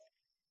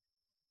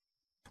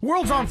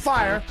World's on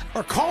fire.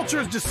 Our culture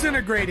is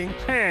disintegrating.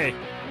 Hey,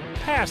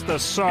 pass the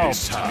salt.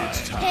 It's time.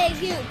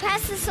 Hey, you,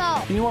 pass the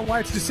salt. You know what? Why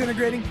it's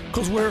disintegrating?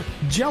 Because we're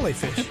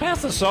jellyfish. Hey,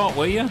 pass the salt,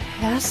 will you?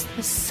 Pass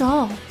the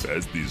salt.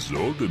 Pass the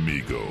salt,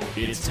 amigo.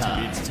 It's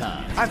time.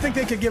 I think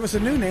they could give us a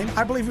new name.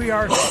 I believe we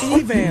are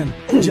Evan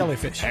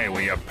jellyfish. Hey,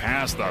 will you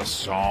pass the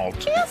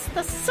salt? Pass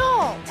the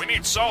salt. We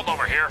need salt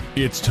over here.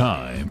 It's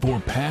time for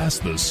Pass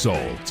the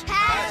Salt.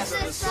 Pass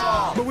the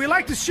salt. But we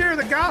like to share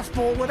the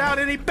gospel without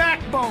any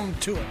backbone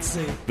to it,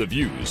 see? The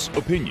views,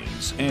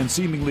 opinions, and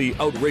seemingly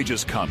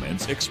outrageous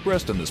comments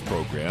expressed in this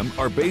program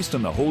are based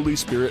on the Holy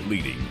Spirit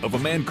leading of a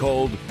man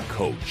called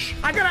Coach.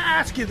 I gotta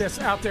ask you this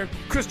out there,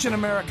 Christian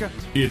America.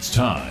 It's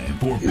time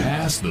for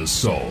Pass the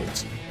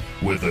Salt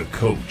with a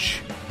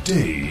Coach,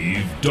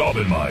 Dave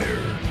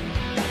Daubenmire.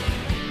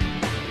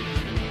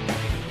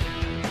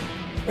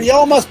 Well,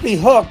 y'all must be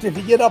hooked if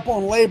you get up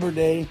on Labor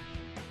Day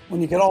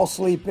when you can all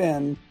sleep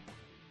in,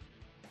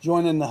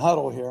 join in the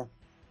huddle here.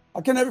 I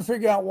can never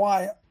figure out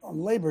why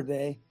on Labor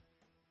Day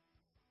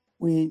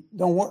we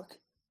don't work.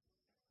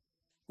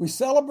 We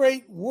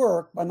celebrate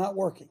work by not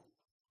working.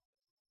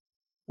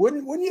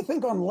 Wouldn't you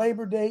think on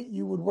Labor Day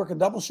you would work a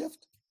double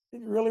shift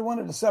if you really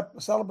wanted to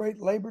celebrate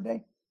Labor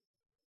Day?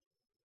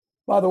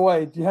 By the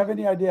way, do you have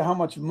any idea how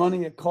much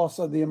money it costs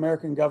of the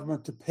American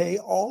government to pay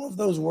all of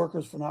those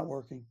workers for not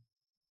working?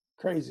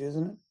 Crazy,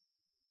 isn't it?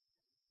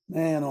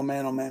 Man, oh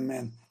man, oh man,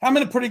 man. I'm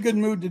in a pretty good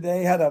mood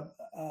today.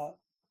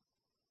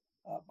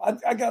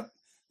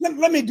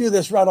 Let me do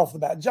this right off the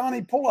bat.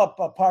 Johnny, pull up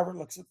Pirate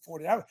Looks at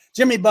 40.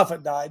 Jimmy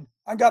Buffett died.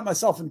 I got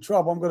myself in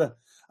trouble.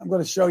 I'm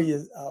gonna show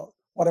you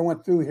what I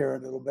went through here a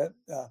little bit.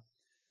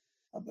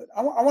 But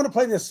I want to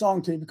play this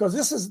song to you because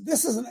this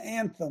is an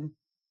anthem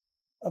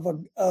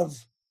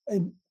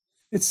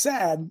it's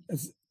sad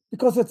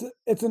because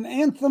it's an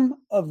anthem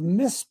of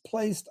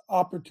misplaced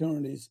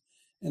opportunities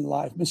in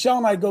life.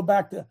 Michelle and I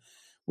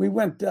we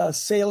went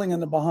sailing in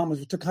the Bahamas.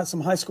 We took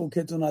some high school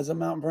kids when I was at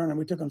Mount Vernon.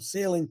 We took them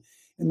sailing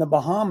in the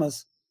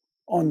Bahamas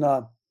on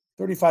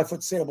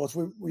 35-foot sailboats.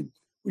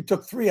 We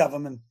took 3 of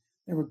them, and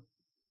there were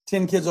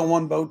 10 kids on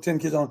one boat, 10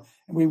 kids on,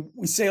 and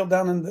we sailed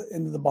down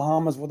into the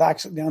Bahamas, with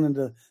actually down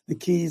into the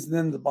Keys, and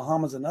then the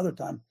Bahamas another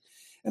time.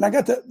 And I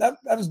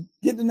was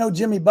getting to know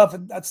Jimmy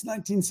Buffett. That's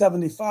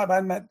 1975.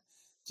 I met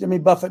Jimmy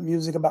Buffett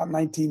music about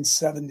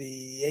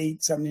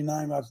 1978,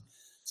 79.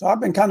 So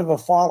I've been kind of a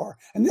follower.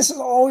 And this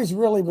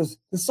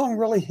song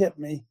really hit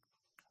me.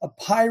 A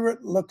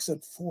Pirate Looks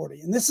at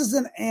 40. And this is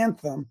an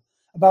anthem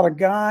about a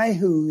guy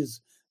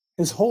whose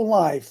his whole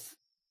life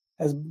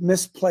has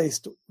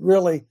misplaced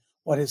really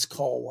what his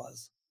call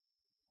was.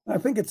 And I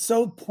think it's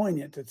so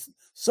poignant. It's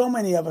so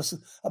many of us.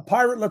 A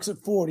pirate looks at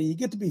 40. You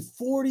get to be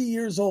 40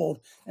 years old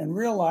and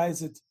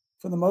realize that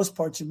for the most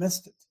part, you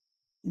missed it.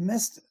 You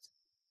missed it.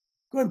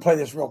 Go ahead and play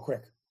this real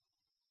quick.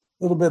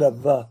 A little bit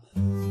of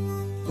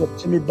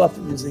Jimmy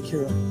Buffett music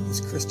here on this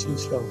Christian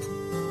show.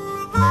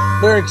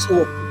 Lyrics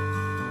to it.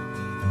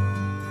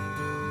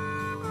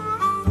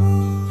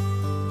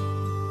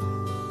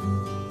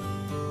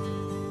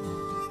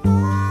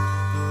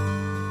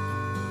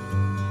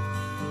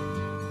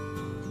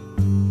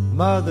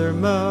 Mother,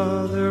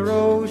 Mother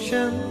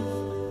Ocean,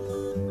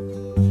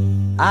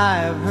 I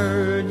have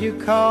heard you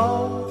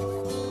call.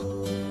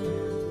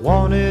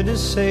 Wanted to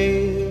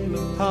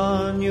sail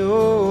upon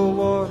your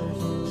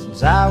waters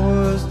since I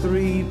was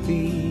 3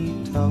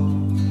 feet tall.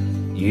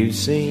 You've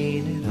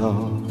seen it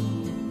all.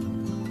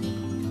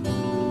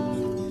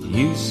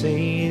 You've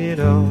seen it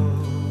all.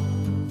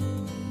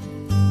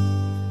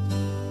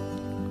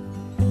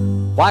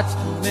 Watch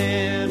the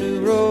man who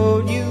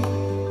rode you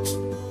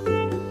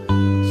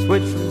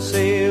switch from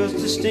sails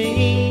to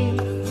steam,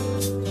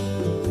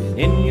 and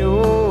in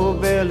your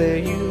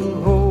belly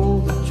you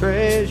hold the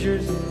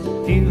treasures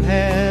you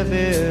have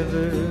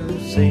ever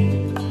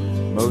seen.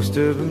 Most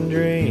of them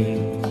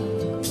dream,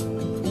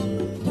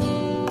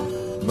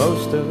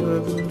 most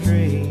of them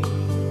dream.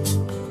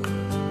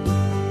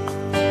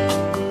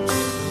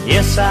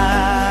 Yes,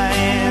 I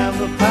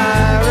am a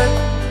pirate,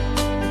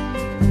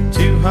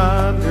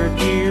 200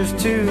 years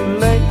too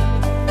late.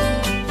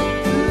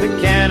 The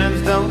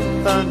cannons don't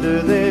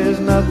thunder, there's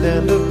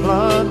nothing to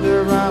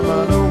plunder. I'm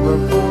an over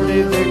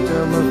 40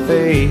 victim of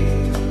fate,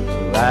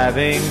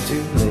 arriving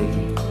too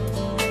late,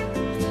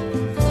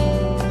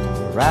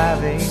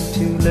 arriving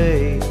too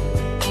late.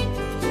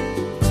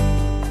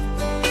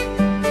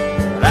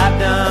 But I've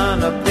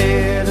done a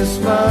bit of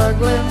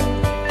smuggling,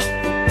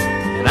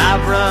 and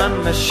I've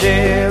run my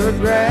share of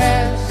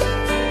grass.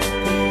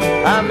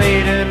 I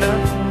made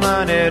enough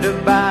money to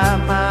buy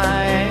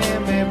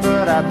Miami,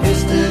 but I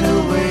pissed it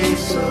away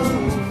so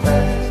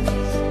fast.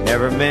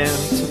 Never meant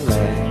to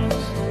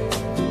last.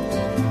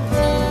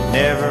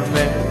 Never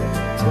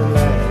meant to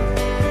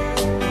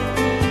last.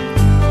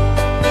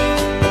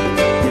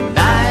 And I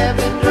have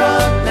been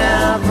drunk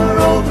now for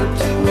over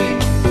 2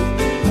 weeks.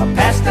 I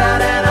passed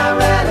out and I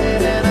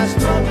rallied and I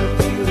smoked a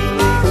few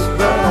leaks,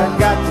 but I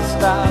got to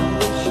stop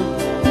fishing,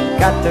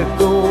 got to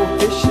go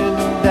fishing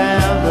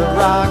down the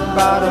rock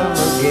bottom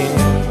again.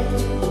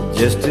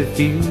 Just a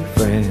few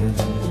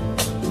friends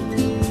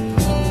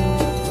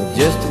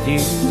few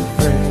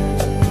friends.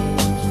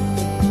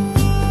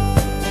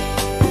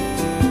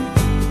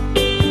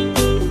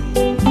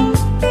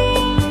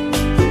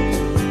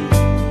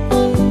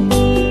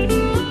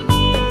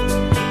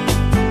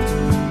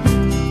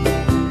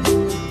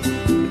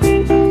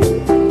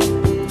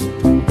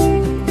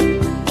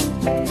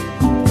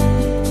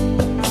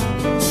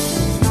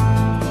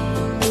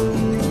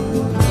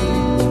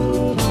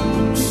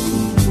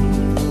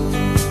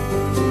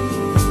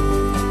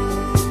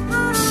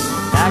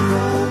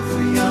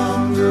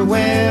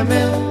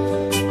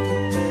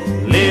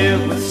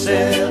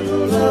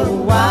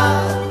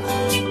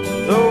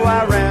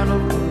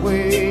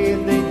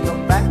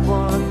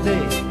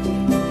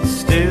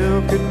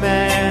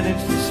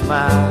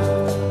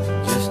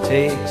 Just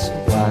takes a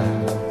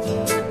while.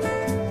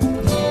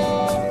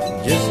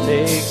 Just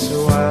takes a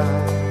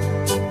while.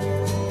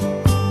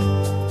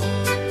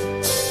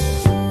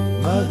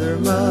 Mother,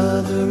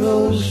 Mother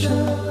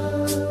Ocean,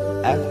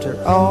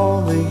 after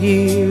all the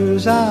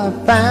years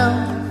I've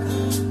found,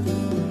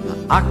 my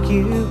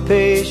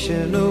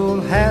occupational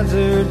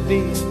hazard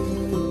being,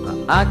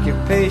 my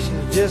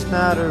occupation's just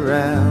not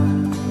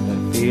around.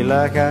 I feel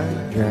like I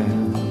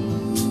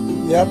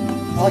drowned. Yep,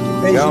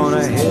 occupation.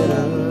 Gonna head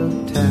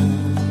uptown.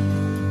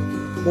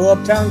 Go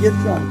uptown, get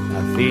drunk.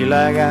 I feel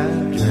like I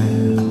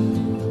drowned.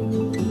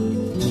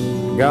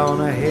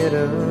 Gonna head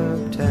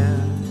uptown.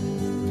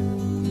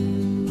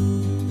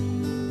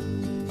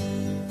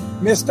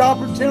 Missed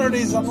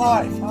opportunities in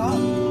life, huh?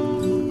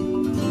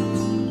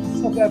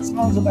 That's what that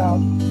song's about.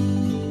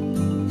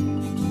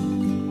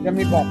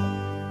 Jimmy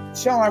Buffett.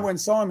 Michelle and I went and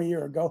saw him a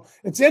year ago.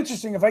 It's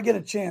interesting. If I get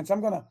a chance,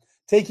 I'm going to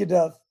take you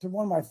to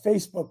one of my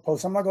Facebook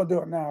posts. I'm not going to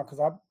do it now because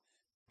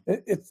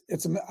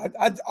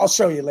I'll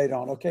show you later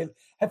on. Okay.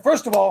 And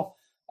first of all,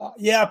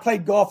 I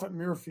played golf at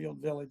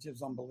Muirfield Village.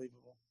 It's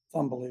unbelievable. It's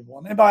unbelievable.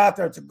 And anybody out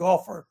there that's a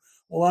golfer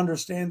will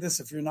understand this.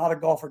 If you're not a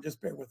golfer,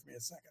 just bear with me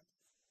a second.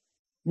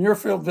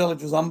 Muirfield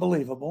Village was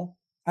unbelievable.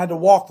 I had to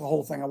walk the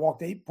whole thing. I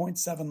walked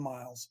 8.7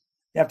 miles.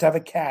 You have to have a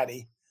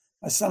caddy.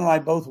 My son and I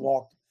both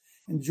walked.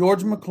 And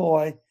George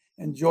McCloy,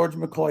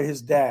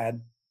 his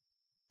dad,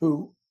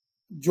 who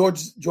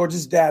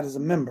George's dad is a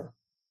member.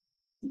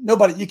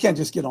 Nobody, you can't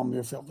just get on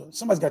Muirfield Village.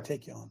 Somebody's got to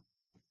take you on.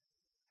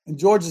 And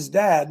George's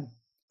dad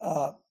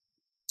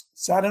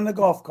sat in a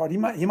golf cart. He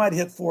might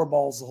hit 4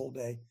 balls the whole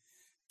day.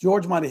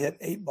 George might have hit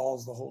 8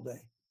 balls the whole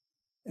day.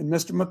 And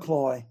Mr.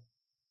 McCloy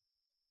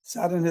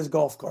sat in his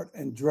golf cart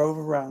and drove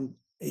around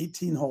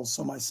 18 holes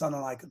so my son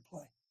and I could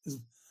play.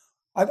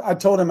 I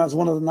told him that was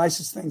one of the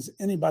nicest things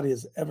anybody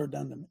has ever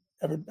done to me,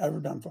 ever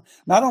done for.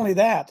 Not only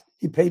that,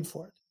 he paid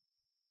for it.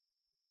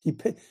 He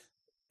paid.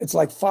 It's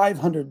like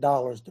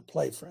 $500 to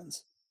play,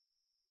 friends.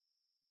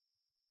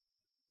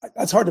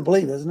 That's hard to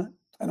believe, isn't it?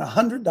 And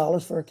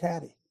 $100 for a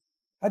caddy.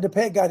 I had to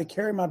pay a guy to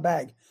carry my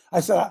bag. I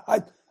said,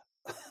 I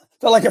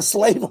felt like a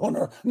slave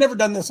owner. Never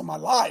done this in my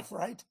life,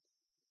 right?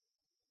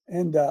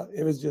 And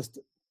it was just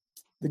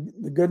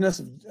the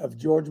goodness of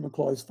George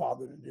McCloy's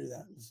father to do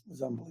that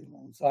was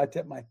unbelievable. So I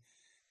tipped my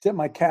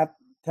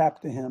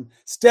tap to him.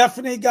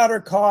 Stephanie got her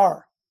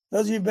car.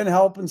 Those of you who've been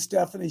helping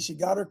Stephanie, she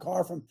got her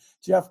car from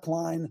Jeff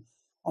Klein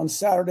on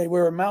Saturday. We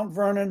were at Mount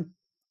Vernon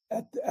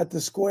at the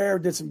square,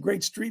 did some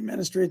great street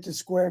ministry at the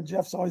square.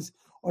 Jeff's always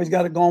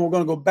got it going. We're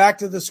going to go back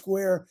to the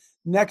square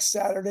next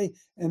Saturday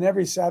and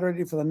every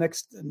Saturday for the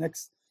next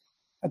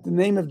at the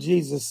name of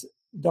Jesus,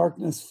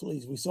 darkness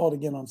flees. We saw it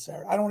again on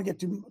Saturday. I don't want to get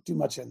too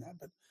much in that,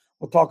 but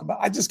we'll talk about.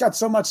 I just got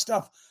so much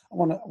stuff I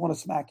want to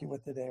smack you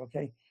with today,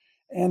 okay?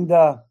 And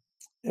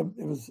it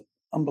was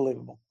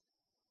unbelievable.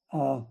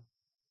 I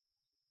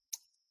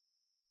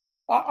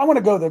want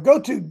to go there. Go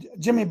to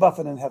Jimmy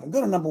Buffett in heaven.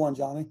 Go to number 1,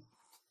 Johnny.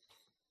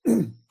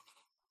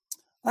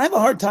 I have a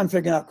hard time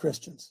figuring out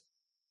Christians.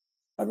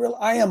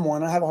 I am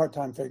one. I have a hard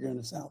time figuring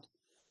this out.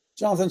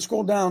 Jonathan,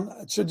 scroll down.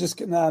 It should just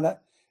get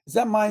is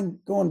that mine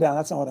going down?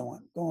 That's not what I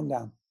want. Going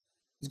down.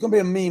 There's going to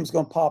be a meme. It's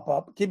going to pop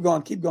up. Keep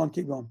going.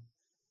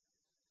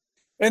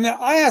 And then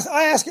I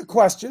ask a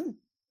question.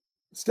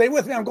 Stay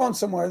with me. I'm going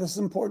somewhere. This is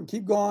important.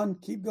 Keep going.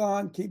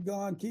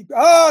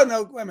 Oh,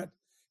 no, wait a minute.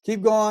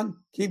 Keep going.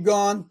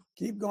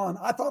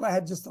 I thought I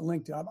had just a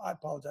link to it. I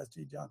apologize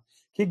to you, John.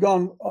 Keep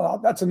going.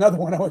 That's another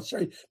one I want to show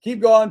you. Keep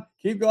going.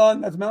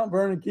 That's Mount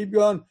Vernon. Keep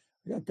going.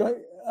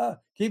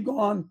 Keep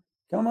going.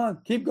 Come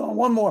on. Keep going.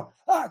 One more.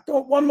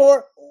 Go. One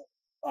more.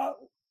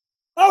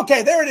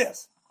 Okay, there it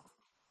is.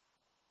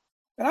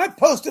 And I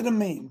posted a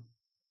meme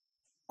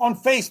on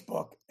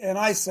Facebook, and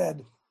I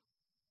said,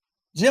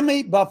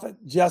 Jimmy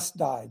Buffett just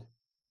died.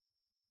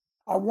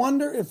 I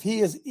wonder if he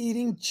is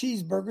eating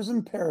cheeseburgers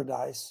in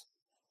paradise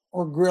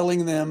or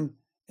grilling them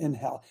in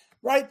hell.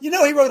 Right? You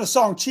know, he wrote a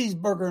song,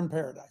 Cheeseburger in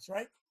Paradise,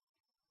 right?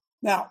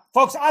 Now,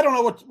 folks, I don't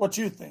know what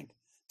you think.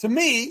 To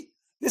me,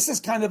 this is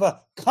kind of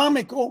a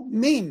comical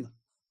meme.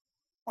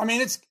 I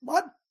mean, it's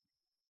what?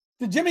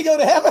 Did Jimmy go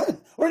to heaven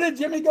or did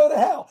Jimmy go to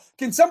hell?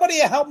 Can somebody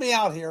help me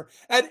out here?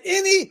 At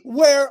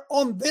anywhere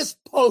on this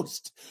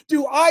post,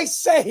 do I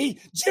say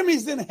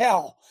Jimmy's in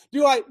hell?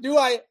 Do I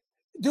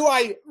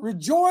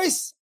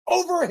rejoice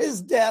over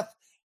his death?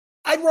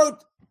 I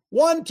wrote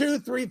 1, 2,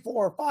 3,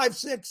 4, 5,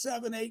 6,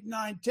 7, 8,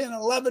 9, 10,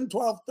 11,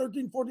 12,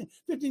 13, 14,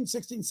 15,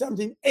 16,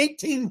 17,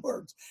 18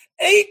 words.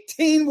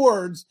 18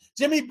 words.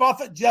 Jimmy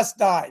Buffett just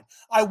died.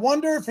 I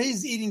wonder if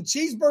he's eating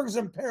cheeseburgers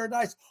in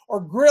paradise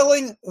or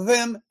grilling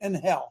them in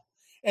hell.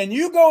 And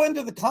you go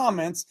into the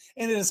comments,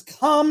 and it is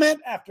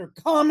comment after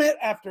comment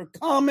after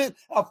comment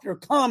after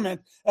comment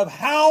of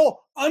how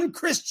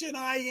unchristian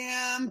I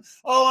am.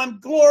 Oh, I'm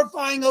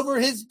glorifying over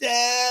his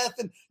death,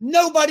 and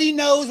nobody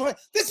knows what.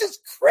 This is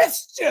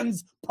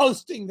Christians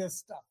posting this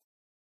stuff.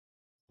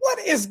 What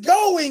is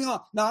going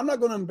on? Now, I'm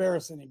not going to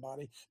embarrass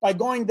anybody by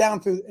going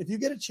down through. If you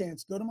get a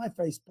chance, go to my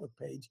Facebook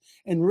page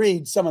and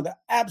read some of the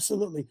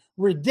absolutely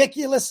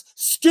ridiculous,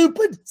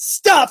 stupid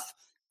stuff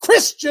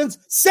Christians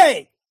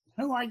say.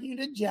 Who are you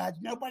to judge?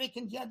 Nobody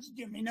can judge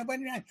Jimmy.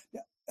 Nobody.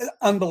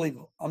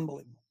 Unbelievable.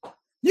 Unbelievable.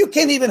 You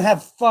can't even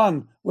have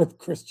fun with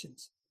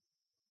Christians.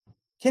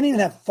 Can't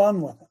even have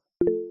fun with them.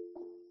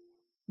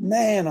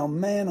 Man, oh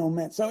man, oh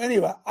man. So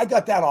anyway, I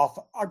got that off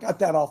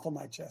of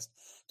my chest.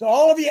 To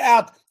all of you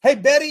out, hey,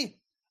 Betty,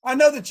 I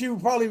know that you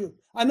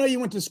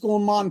went to school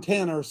in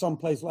Montana or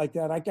someplace like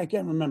that. I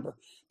can't remember.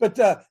 But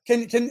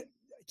can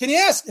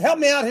you help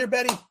me out here,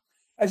 Betty?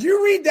 As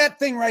you read that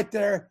thing right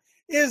there,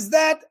 is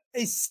that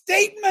a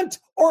statement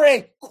or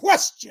a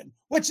question?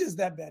 Which is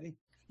that, Betty?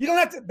 You don't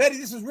have to, Betty,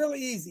 this is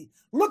really easy.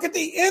 Look at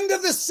the end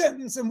of the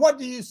sentence, and what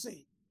do you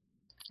see?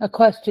 A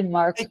question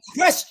mark. A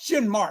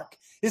question mark.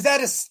 Is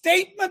that a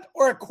statement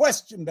or a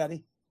question,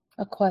 Betty?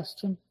 A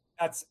question.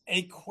 That's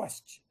a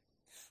question.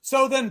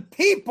 So then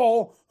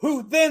people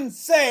who then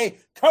say,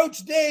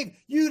 Coach Dave,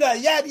 yada,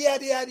 yada,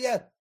 yada,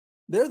 yada,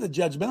 they're the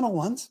judgmental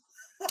ones.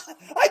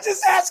 I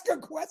just ask a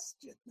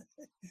question.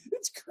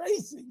 It's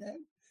crazy,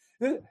 man.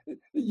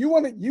 You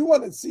want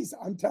to see,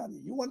 I'm telling you,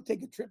 you want to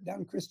take a trip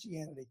down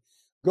Christianity,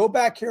 go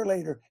back here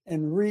later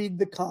and read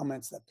the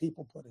comments that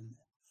people put in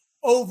there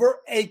over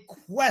a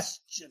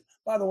question.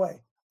 By the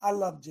way, I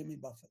love Jimmy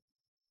Buffett.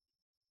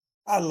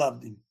 I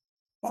loved him.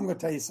 I'm going to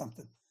tell you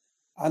something.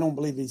 I don't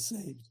believe he's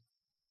saved.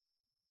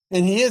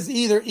 And he is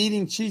either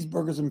eating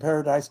cheeseburgers in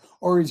paradise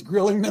or he's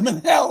grilling them in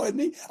hell, isn't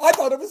he? I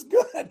thought it was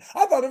good.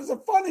 I thought it was a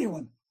funny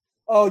one.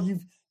 Oh,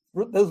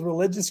 those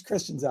religious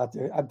Christians out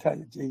there, I'm telling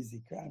you, Jesus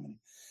Christ.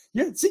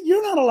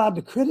 You're not allowed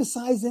to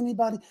criticize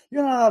anybody.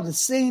 You're not allowed to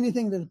say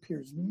anything that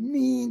appears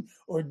mean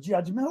or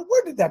judgmental.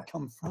 Where did that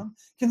come from?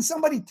 Can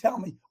somebody tell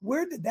me,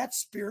 where did that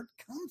spirit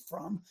come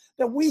from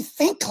that we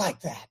think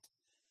like that?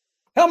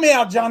 Help me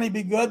out, Johnny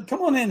Be Good.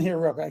 Come on in here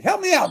real quick.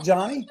 Help me out,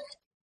 Johnny.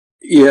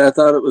 Yeah, I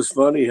thought it was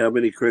funny how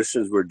many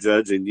Christians were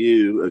judging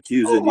you,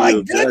 accusing you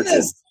of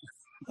judging.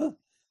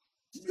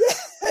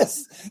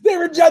 Yes, they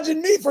were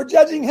judging me for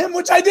judging him,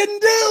 which I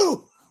didn't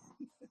do.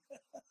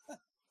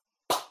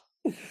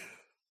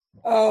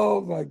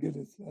 Oh my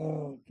goodness.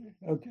 Oh,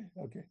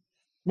 okay.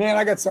 Man,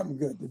 I got something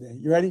good today.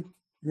 You ready?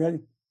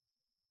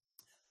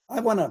 I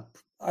want to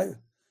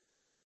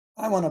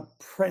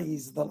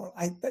praise the Lord.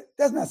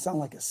 Doesn't that sound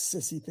like a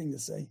sissy thing to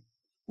say?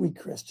 We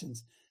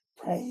Christians,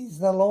 praise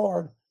the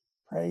Lord.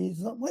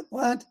 Praise the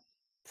what?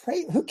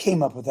 Who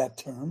came up with that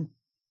term?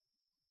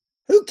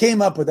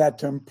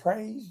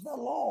 Praise the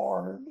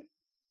Lord.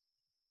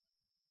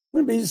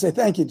 Wouldn't it be to say,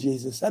 thank you,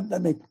 Jesus?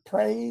 That make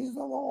praise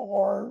the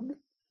Lord.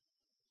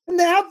 And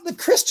now the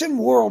Christian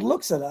world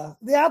looks at us,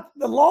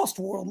 the lost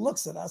world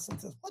looks at us and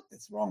says, what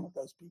is wrong with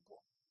those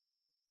people?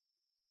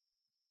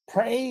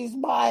 Praise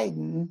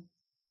Biden,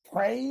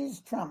 praise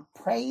Trump,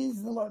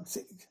 praise the Lord.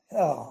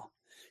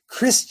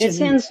 Christian. It's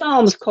in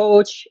Psalms,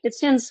 Coach.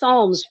 It's in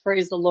Psalms,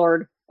 praise the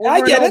Lord,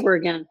 over and over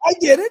again. I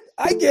get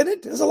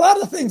it. There's a lot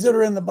of things that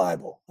are in the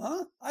Bible.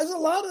 There's a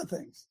lot of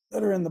things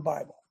that are in the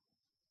Bible.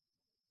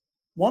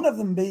 One of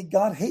them being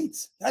God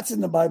hates. That's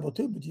in the Bible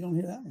too, but you don't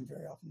hear that one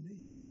very often, do you?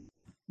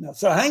 No.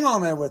 So hang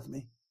on there with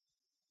me.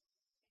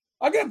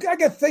 I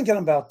got thinking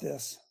about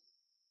this.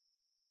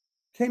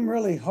 Came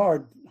really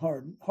hard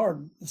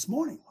this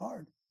morning.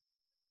 Hard.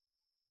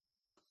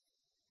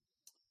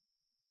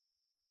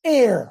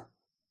 Air.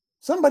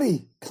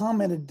 Somebody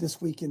commented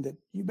this weekend that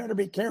you better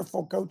be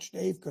careful, Coach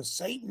Dave, because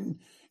Satan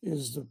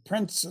is the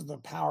prince of the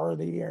power of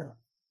the air.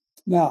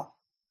 Now,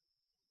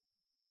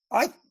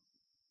 I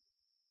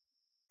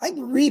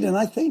read and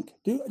I think.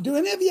 Do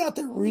any of you out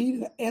there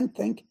read and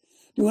think?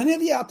 Do any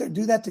of you out there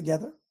do that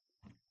together?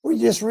 Or you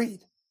just read?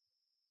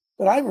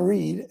 But I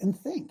read and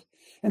think.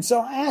 And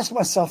so I ask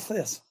myself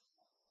this.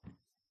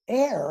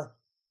 Air,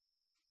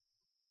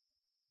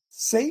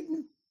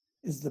 Satan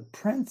is the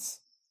prince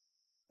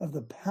of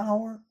the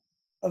power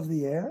of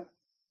the air?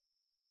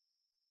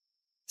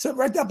 So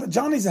right up, but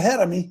Johnny's ahead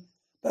of me.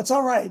 That's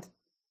all right.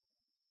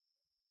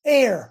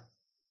 Air,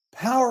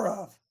 power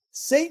of.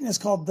 Satan is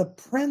called the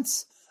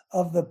prince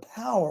of the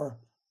power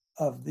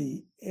of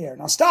the air.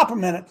 Now stop a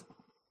minute.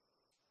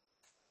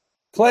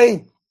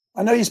 Clay,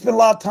 I know you spend a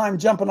lot of time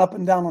jumping up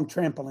and down on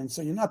trampolines,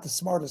 so you're not the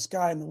smartest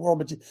guy in the world,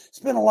 but you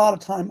spend a lot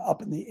of time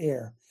up in the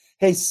air.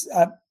 Hey,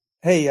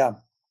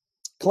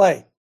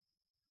 Clay,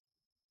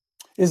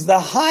 is the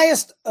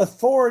highest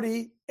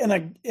authority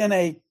in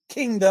a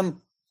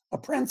kingdom a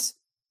prince?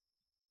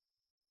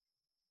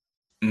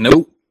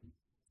 Nope.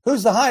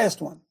 Who's the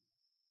highest one?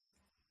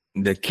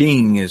 The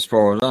king, as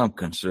far as I'm So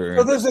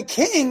concerned. there's a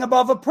king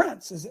above a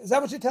prince. Is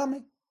that what you're telling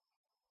me?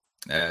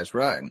 That's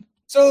right.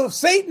 So if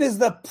Satan is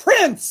the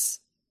prince,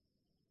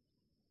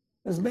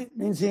 this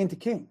means he ain't the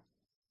king.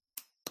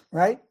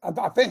 Right?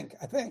 I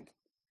think.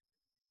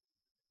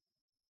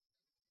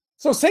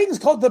 So Satan's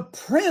called the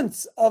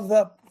prince of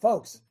the,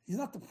 folks, he's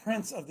not the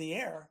prince of the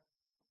air.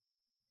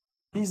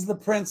 He's the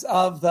prince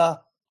of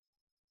the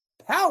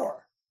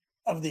power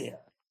of the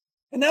air.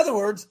 In other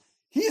words,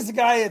 he's the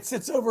guy that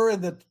sits over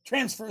in the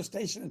transfer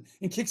station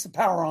and kicks the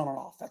power on and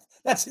off.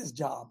 That's his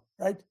job,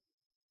 right?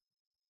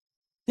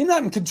 He's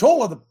not in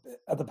control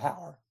of the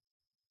power.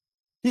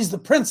 He's the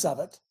prince of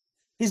it.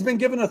 He's been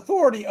given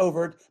authority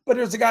over it, but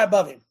there's a guy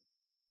above him.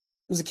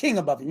 There's a king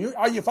above him.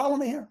 Are you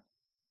following me here?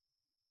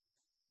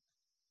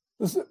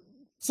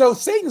 So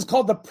Satan's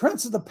called the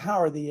prince of the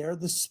power of the air,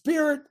 the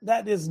spirit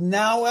that is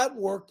now at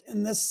work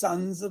in the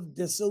sons of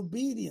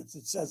disobedience,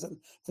 it says in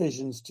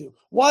Ephesians 2.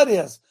 What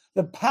is?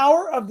 The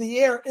power of the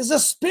air is a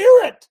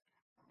spirit.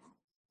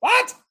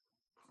 What?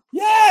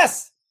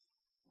 Yes.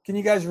 Can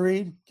you guys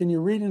read? Can you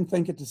read and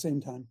think at the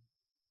same time?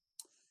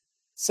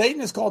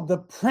 Satan is called the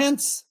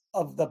prince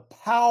of the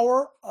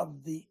power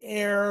of the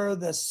air,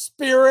 the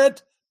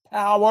spirit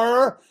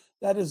power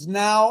that is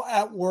now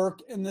at work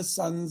in the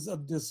sons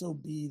of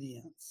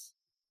disobedience.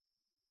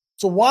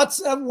 So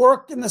what's at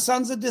work in the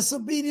sons of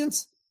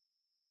disobedience?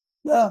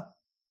 The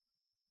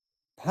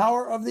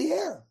power of the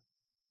air,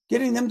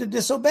 getting them to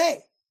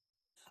disobey.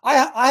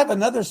 I have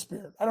another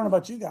spirit. I don't know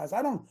about you guys.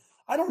 I don't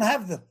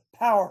have the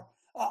power.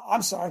 I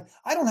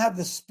don't have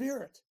the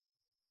spirit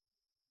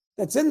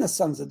that's in the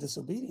sons of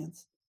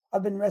disobedience.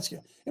 I've been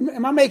rescued.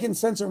 Am I making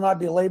sense, or am I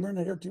belaboring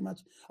it here too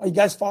much? Are you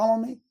guys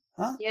following me?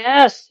 Huh?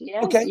 Yes.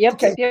 Okay. Yep,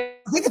 Okay.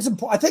 yep. I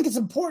think it's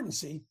important.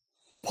 See,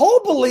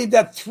 Paul believed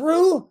that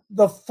through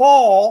the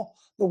fall,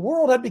 the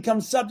world had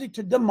become subject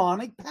to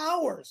demonic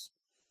powers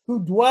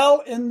who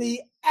dwell in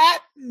the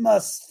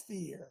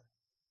atmosphere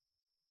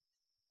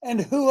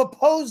and who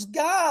oppose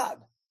God,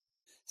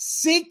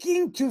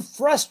 seeking to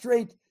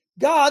frustrate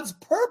God's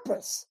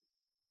purpose.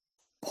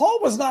 Paul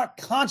was not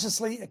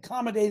consciously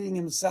accommodating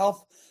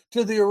himself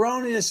to the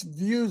erroneous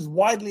views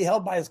widely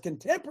held by his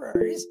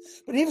contemporaries,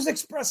 but he was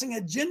expressing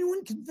a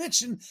genuine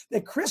conviction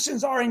that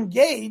Christians are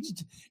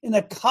engaged in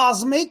a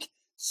cosmic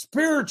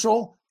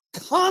spiritual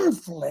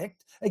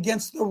conflict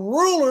against the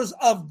rulers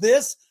of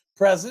this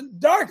present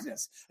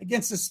darkness,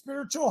 against the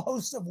spiritual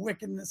hosts of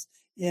wickedness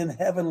in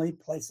heavenly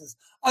places,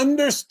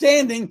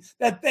 understanding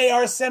that they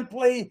are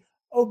simply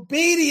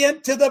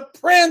obedient to the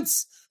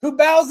prince who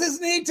bows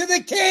his knee to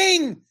the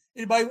king.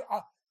 Anybody?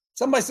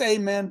 Somebody say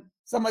amen.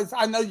 Somebody,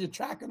 I know you're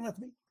tracking with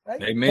me,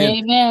 right?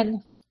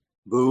 Amen.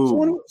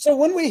 Boom. So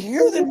when we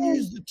hear them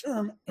use the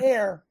term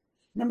air,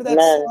 remember that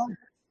song?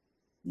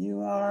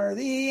 You are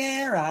the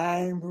air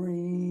I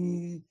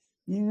breathe.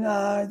 You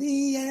are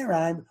the air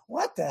I breathe.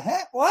 What the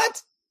heck?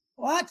 What?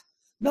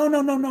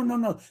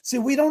 No. See,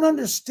 we don't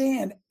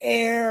understand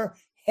air,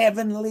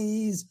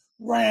 heavenlies,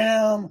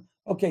 realm.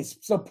 Okay,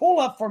 so pull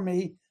up for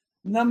me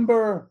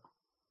number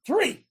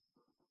 3. Is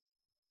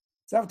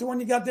that the one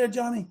you got there,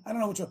 Johnny? I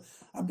don't know which one.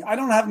 I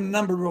don't have them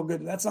numbered real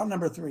good. That's not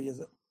number 3, is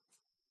it?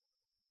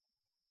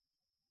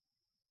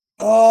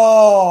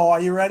 Oh,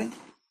 are you ready?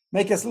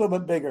 Make us a little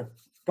bit bigger.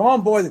 Come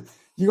on, boys.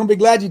 You're going to be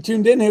glad you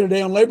tuned in here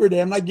today on Labor Day.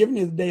 I'm not giving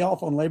you the day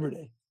off on Labor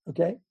Day,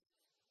 okay?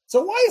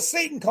 So why is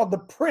Satan called the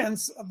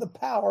prince of the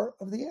power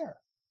of the air?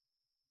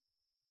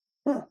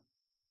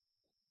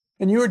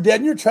 And you were dead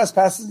in your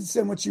trespasses and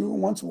sin which you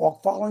once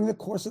walked, following the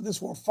course of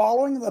this world,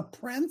 following the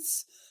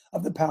prince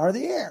of the power of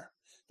the air,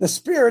 the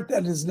spirit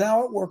that is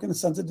now at work in the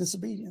sons of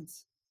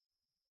disobedience.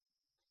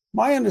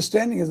 My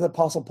understanding is that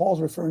Apostle Paul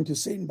is referring to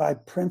Satan by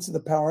prince of the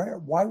power of air.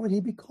 Why would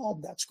he be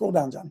called that? Scroll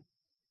down, Johnny.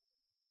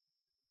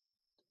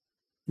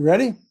 You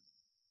ready?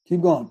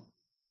 Keep going.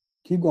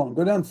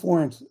 Go down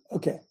 4 inches.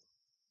 Okay.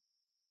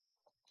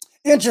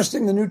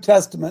 Interesting, the New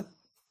Testament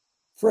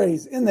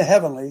phrase, in the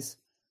heavenlies,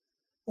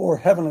 or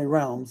heavenly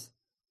realms,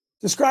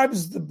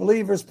 describes the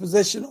believer's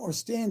position or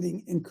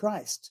standing in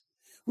Christ.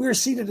 We are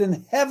seated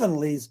in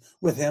heavenlies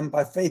with him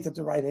by faith at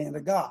the right hand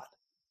of God.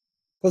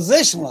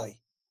 Positionally,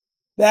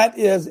 that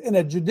is, in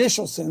a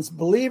judicial sense,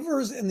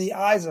 believers in the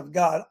eyes of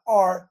God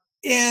are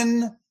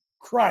in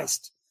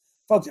Christ.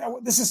 Folks,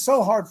 this is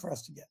so hard for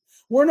us to get.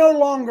 We're no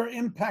longer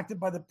impacted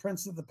by the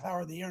prince of the power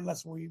of the air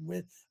unless we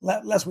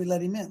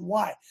let him in.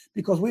 Why?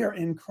 Because we are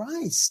in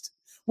Christ.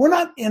 We're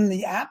not in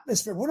the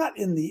atmosphere. We're not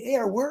in the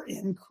air. We're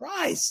in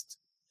Christ.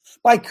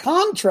 By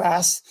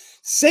contrast,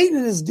 Satan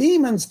and his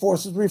demons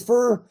forces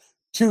refer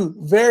to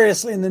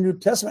variously in the New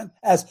Testament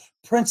as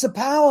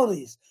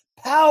principalities,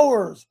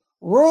 powers,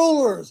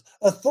 rulers,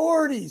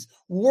 authorities,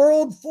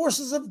 world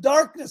forces of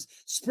darkness,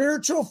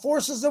 spiritual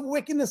forces of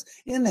wickedness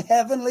in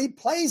heavenly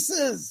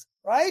places,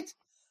 right?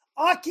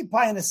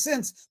 Occupy, in a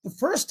sense, the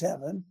first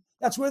heaven.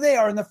 That's where they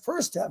are, in the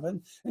first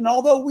heaven. And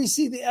although we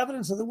see the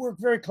evidence of the work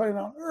very clearly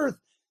on earth,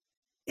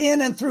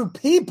 in and through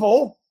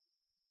people,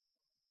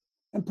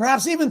 and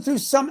perhaps even through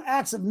some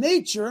acts of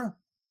nature,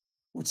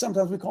 which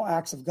sometimes we call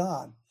acts of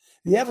God,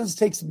 The evidence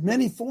takes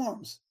many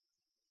forms.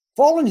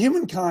 Fallen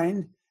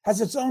humankind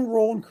has its own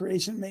role in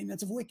creation and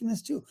maintenance of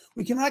wickedness too.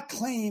 We cannot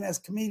claim, as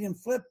comedian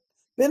Flip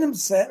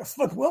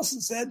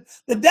Wilson said,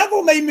 the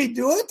devil made me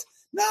do it.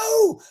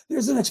 No,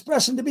 there's an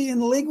expression to be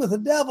in league with the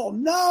devil.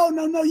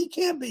 No, you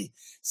can't be.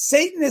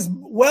 Satan is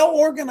well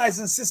organized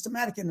and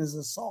systematic in his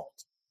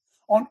assault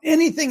on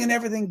anything and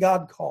everything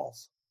God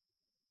calls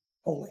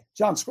holy.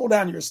 John, scroll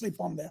down. You're asleep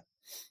on there.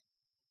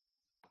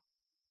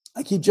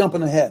 I keep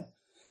jumping ahead.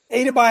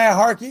 Aided by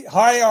a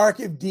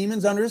hierarchy of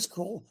demons under his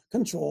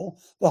control,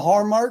 the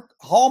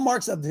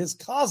hallmarks of his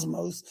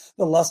cosmos,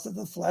 the lust of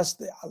the flesh,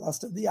 the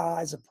lust of the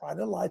eyes, the pride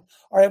of life,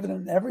 are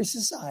evident in every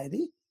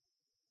society.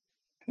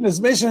 And his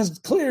mission is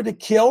clear: to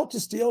kill, to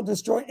steal,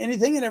 destroy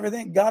anything and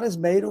everything God has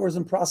made or is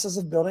in process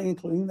of building,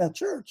 including that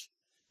church.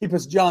 He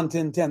puts John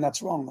 10:10.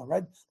 That's wrong, though,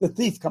 right? The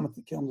thief cometh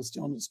to kill and to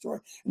steal and destroy,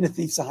 and the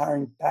thief's a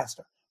hiring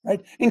pastor,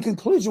 right? In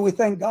conclusion, we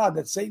thank God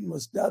that Satan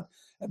was dead,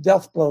 a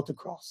death blow at the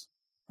cross,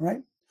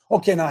 right?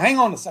 Okay, now hang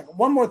on a second.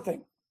 One more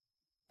thing.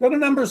 Go to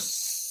number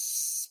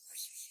 6.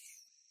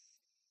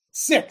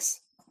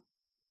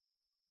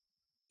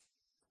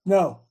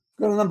 No,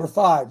 go to number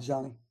 5,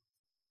 Johnny.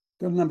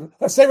 Go to number.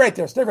 Stay right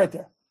there. Stay right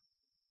there.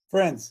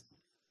 Friends,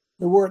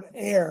 the word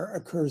air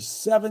occurs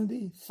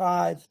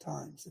 75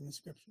 times in the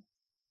scripture.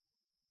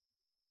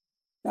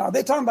 Now, are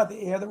they talking about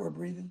the air that we're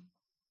breathing?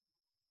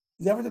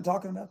 Is that what they're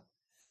talking about?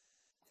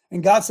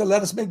 And God said,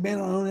 let us make man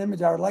in our own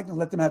image, our likeness,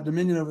 let them have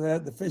dominion over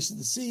the fish of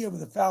the sea, over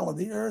the fowl of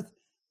the earth,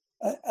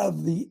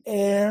 of the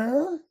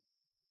air.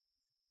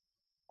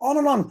 On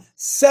and on.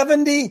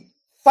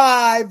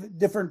 75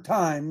 different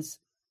times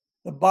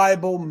the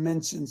Bible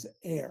mentions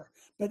air.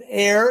 But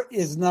air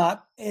is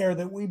not air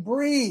that we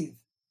breathe.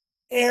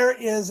 Air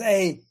is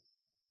a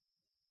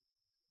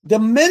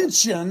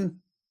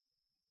dimension.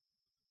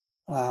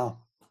 Wow.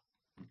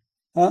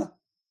 Huh?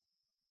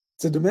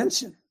 It's a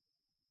dimension.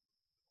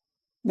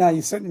 Now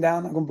you're sitting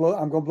down. I'm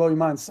gonna blow your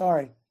mind.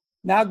 Sorry.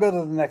 Now go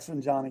to the next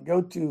one, Johnny.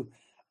 Go to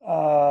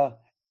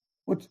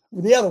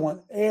the other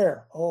one,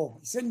 air. Oh,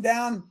 you're sitting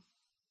down.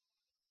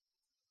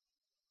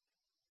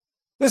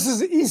 This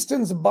is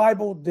Easton's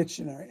Bible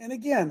Dictionary. And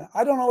again,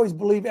 I don't always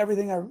believe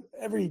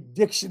every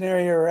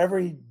dictionary or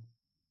every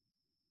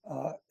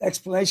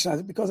explanation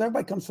of it, because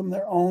everybody comes from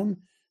their own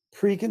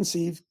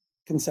preconceived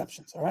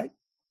conceptions, all right?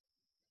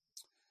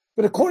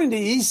 But according to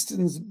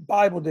Easton's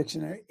Bible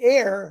Dictionary,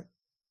 air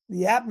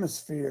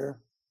is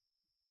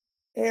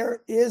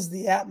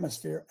the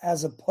atmosphere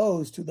as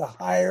opposed to the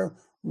higher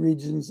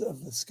regions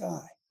of the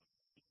sky.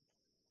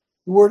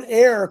 The word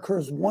air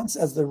occurs once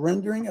as the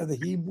rendering of the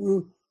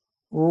Hebrew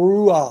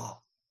ruah,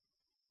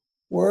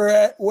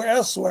 where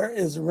elsewhere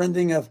is the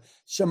rendering of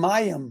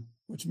shemayim,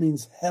 which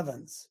means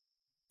heavens.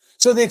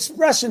 So the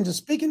expression to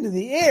speak into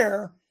the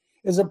air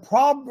is a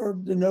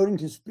proverb denoting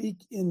to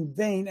speak in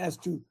vain as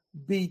to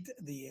beat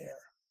the air.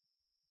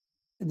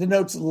 It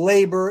denotes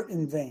labor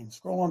in vain.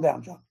 Scroll on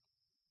down, John.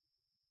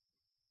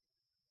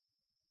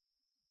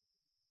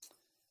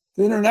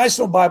 The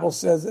International Bible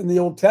says in the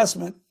Old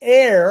Testament,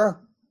 air,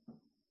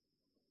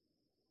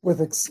 with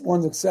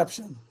one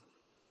exception,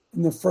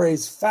 in the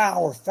phrase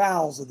fowl or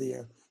fowls of the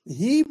air. The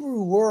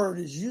Hebrew word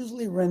is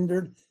usually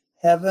rendered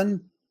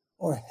heaven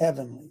or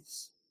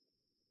heavenlies.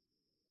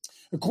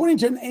 According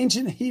to an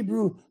ancient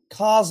Hebrew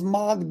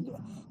cosmogony,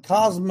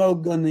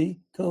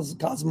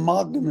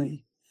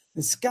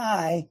 the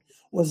sky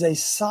was a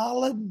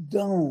solid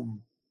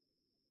dome.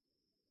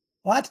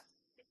 What?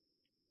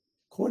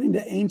 According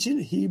to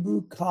ancient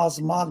Hebrew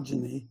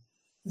cosmogony,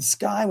 the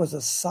sky was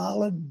a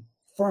solid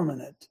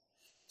firmament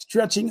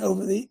stretching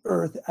over the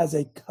earth as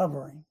a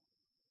covering.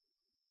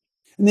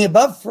 In the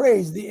above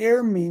phrase, the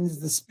air means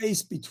the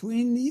space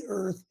between the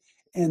earth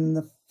and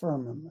the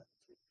firmament.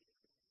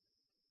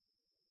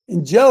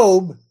 In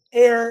Job,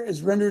 air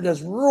is rendered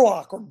as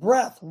ruach, or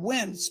breath,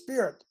 wind,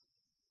 spirit.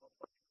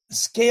 The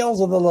scales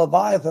of the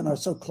Leviathan are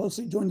so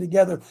closely joined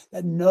together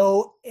that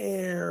no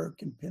air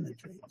can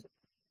penetrate.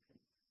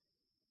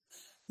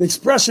 The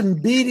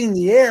expression beating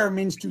the air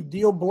means to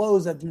deal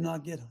blows that do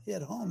not get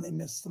hit home. They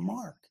miss the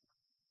mark.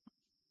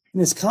 In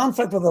his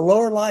conflict with the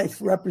lower life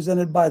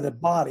represented by the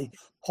body,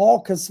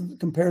 Paul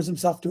compares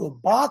himself to a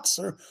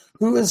boxer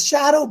who is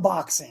shadow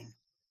boxing.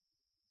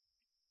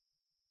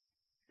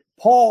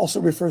 Paul also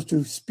refers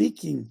to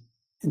speaking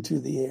into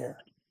the air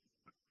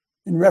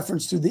in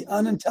reference to the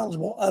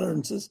unintelligible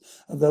utterances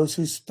of those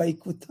who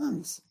spake with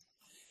tongues.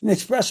 In the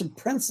expression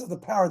prince of the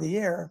power of the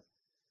air,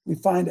 we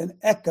find an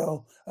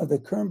echo of the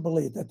current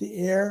belief that the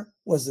air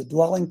was the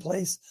dwelling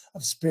place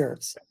of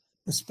spirits,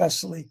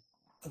 especially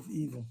of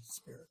evil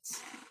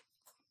spirits.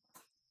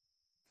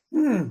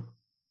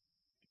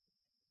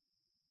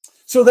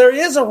 So there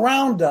is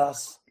around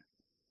us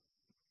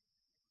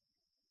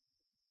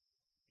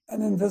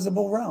an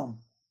invisible realm.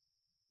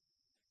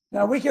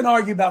 Now, we can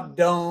argue about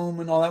dome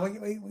and all that.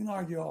 We can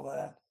argue all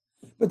that.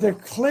 But there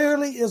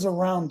clearly is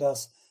around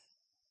us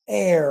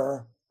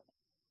air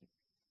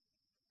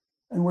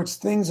in which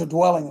things are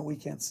dwelling that we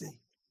can't see.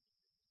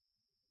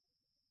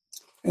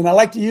 And I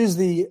like to use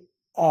the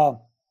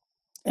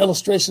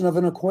illustration of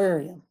an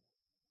aquarium.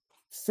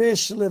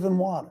 Fish live in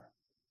water.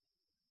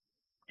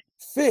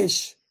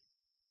 Fish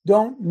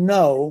don't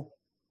know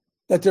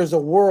that there's a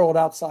world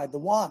outside the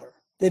water.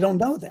 They don't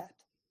know that.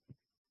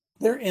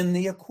 They're in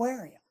the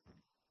aquarium.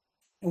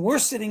 And we're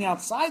sitting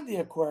outside the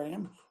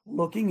aquarium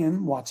looking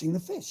in, watching the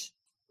fish.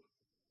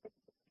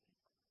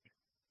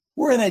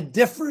 We're in a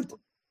different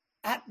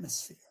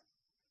atmosphere,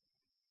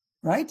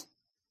 right?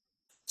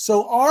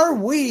 So are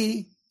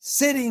we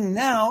sitting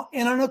now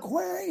in an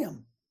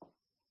aquarium?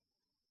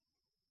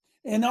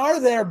 And are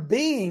there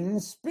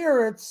beings,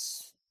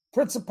 spirits,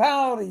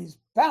 principalities,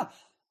 are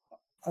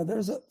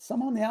there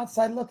some on the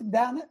outside looking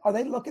down? Are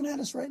they looking at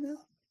us right now?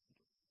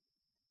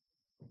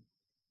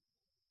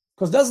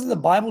 Because doesn't the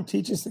Bible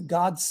teach us that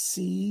God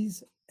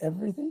sees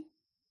everything?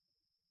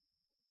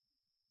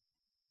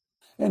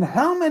 And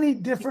how many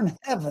different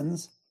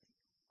heavens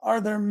are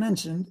there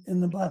mentioned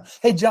in the Bible?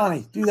 Hey,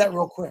 Johnny, do that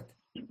real quick.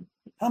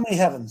 How many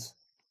heavens?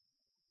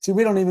 See,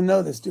 we don't even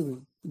know this, do we?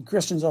 Been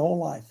Christians our whole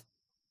life.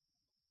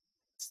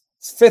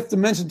 Fifth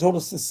dimension told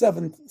us the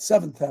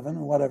seventh heaven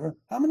or whatever.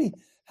 How many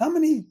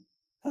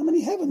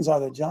heavens are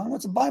there, John?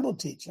 What's the Bible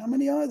teach? How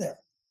many are there?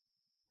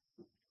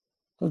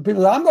 Because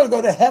people say, I'm going to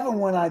go to heaven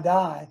when I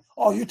die.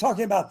 Oh, you're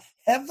talking about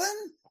heaven?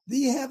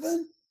 The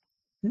heaven?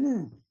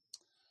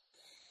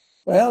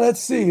 Well, let's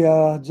see.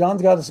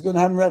 John's got us good.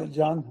 I haven't read it,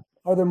 John.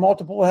 Are there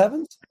multiple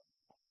heavens?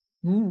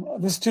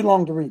 This is too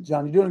long to read,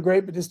 John. You're doing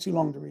great, but this is too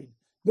long to read.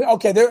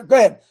 Okay, there. Go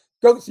ahead.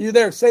 Go. You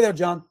there? Stay there,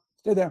 John.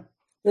 Stay there.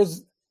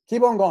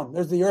 Keep on going.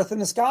 There's the earth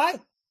and the sky.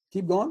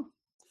 Keep going.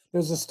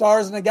 There's the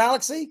stars in the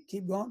galaxy.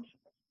 Keep going.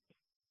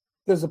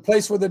 There's a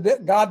place where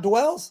God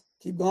dwells.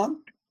 Keep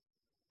going.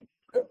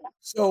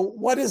 So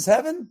what is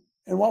heaven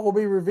and what will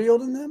be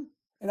revealed in them?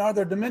 And are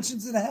there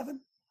dimensions in heaven?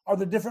 Are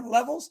there different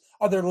levels?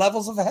 Are there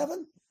levels of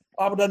heaven? The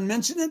Bible doesn't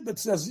mention it, but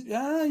says,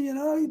 yeah,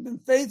 you've been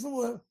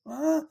faithful.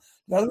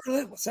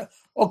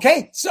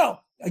 Okay, so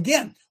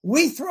again,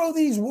 we throw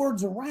these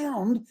words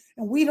around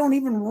and we don't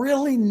even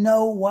really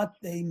know what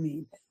they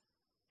mean.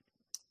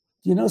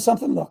 You know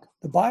something? Look,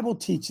 the Bible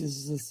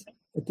teaches us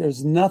that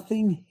there's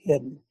nothing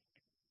hidden.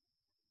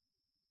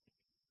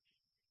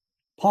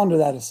 Ponder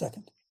that a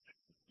second.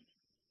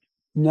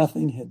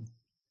 Nothing hidden.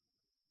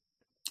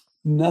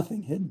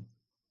 Nothing hidden.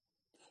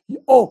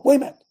 Oh, wait a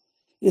minute.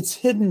 It's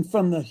hidden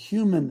from the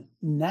human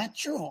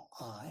natural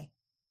eye,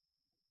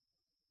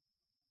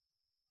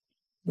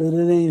 but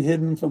it ain't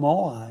hidden from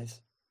all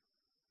eyes.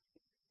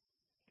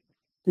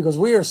 Because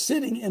we are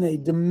sitting in a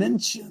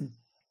dimension,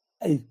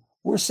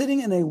 we're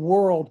sitting in a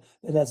world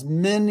that has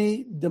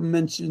many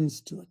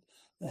dimensions to it.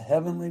 The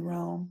heavenly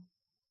realm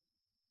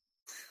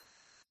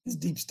is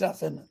deep stuff,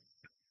 isn't it?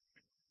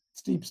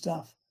 It's deep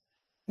stuff.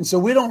 And so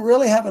we don't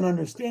really have an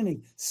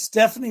understanding.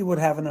 Stephanie would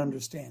have an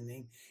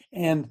understanding,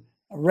 and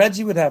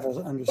Reggie would have an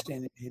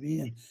understanding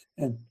maybe,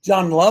 and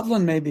John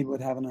Loveland maybe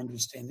would have an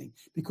understanding.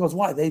 Because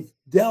why? They've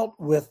dealt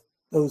with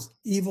those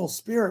evil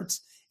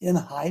spirits in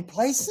high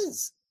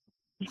places,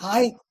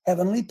 high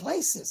heavenly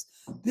places.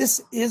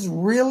 This is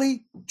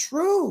really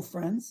true,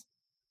 friends.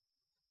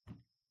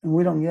 And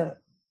we don't get it.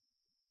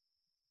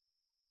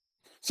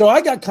 So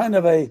I got kind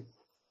of an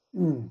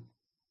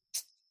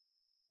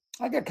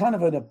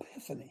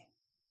epiphany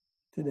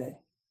today.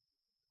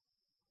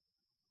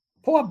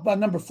 Pull up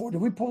number 4. Did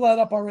we pull that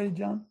up already,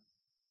 John?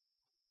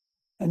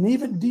 An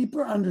even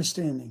deeper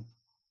understanding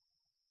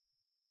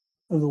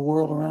of the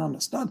world around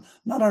us. Not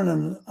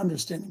an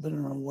understanding, but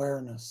an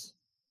awareness.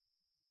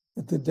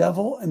 That the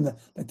devil and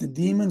that the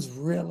demons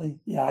really...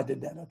 Yeah, I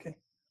did that. Okay.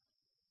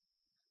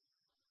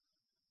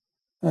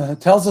 It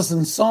tells us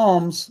in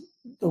Psalms,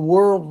 the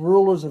world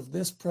rulers of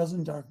this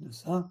present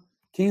darkness.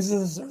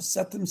 Kings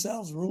set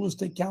themselves. Rulers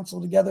take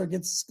counsel together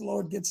against the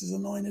Lord, gets his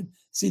anointed.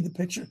 See the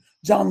picture?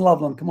 John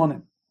Loveland, come on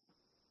in.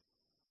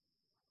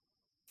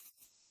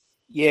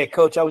 Yeah,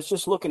 Coach, I was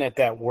just looking at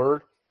that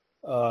word.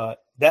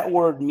 That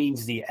word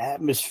means the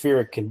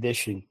atmospheric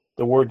condition.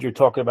 The word you're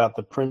talking about,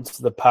 the prince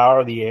of the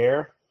power of the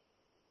air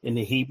in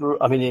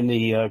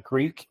the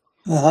Greek.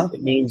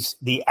 It means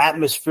the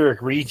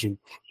atmospheric region.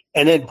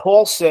 And then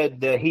Paul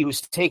said that he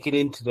was taken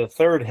into the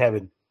third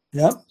heaven.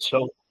 Yep.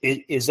 So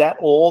is that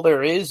all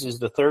there is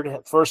the third,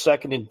 first,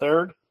 second, and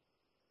third?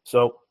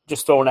 So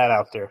just throwing that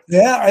out there.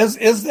 Yeah,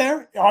 is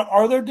there?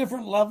 Are there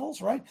different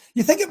levels, right?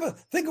 You think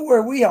of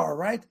where we are,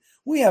 right?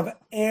 We have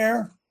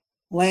air,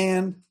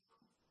 land,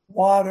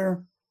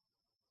 water.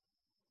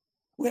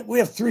 We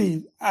have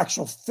 3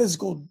 actual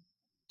physical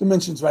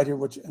dimensions right here,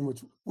 which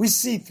we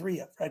see 3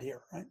 of right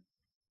here, right?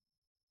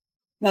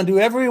 Now, do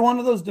every one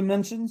of those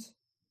dimensions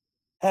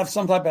have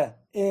some type of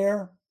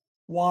air,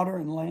 water,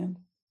 and land?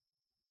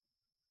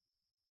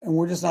 And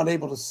we're just not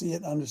able to see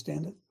it,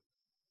 understand it.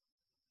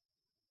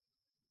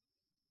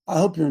 I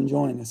hope you're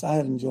enjoying this.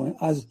 I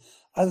was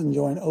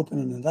enjoying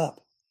opening it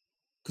up.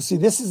 Because see,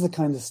 this is the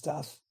kind of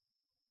stuff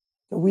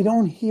that we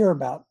don't hear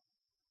about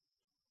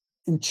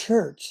in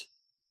church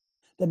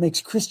that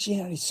makes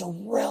Christianity so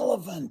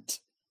relevant.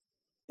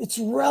 It's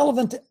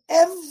relevant to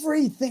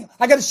everything.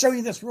 I got to show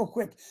you this real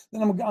quick.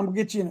 Then I'm going to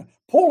get you in.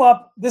 Pull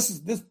up. This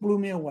blew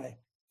me away,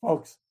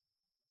 folks.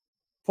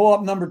 Pull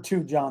up number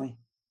 2, Johnny.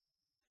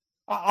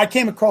 I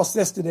came across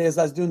this today as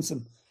I was doing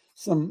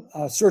some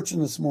searching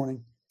this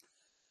morning.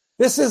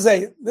 This is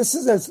a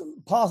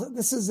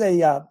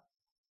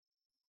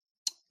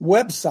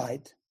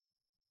website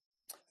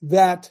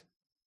that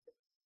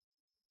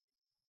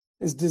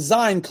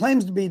is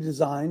claims to be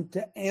designed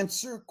to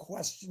answer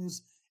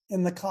questions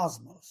in the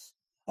cosmos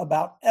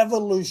about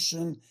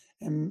evolution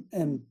and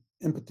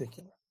in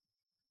particular.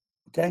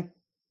 Okay.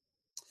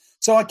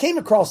 So I came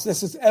across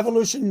this as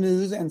Evolution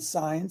News and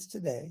Science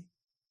Today.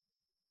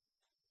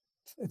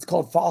 It's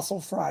called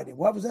Fossil Friday.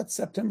 What was that?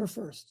 September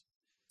 1st.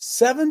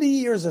 70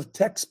 years of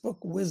textbook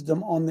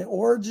wisdom on the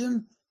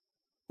origin.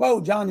 Whoa,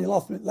 John, you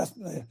left me.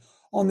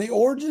 On the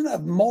origin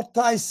of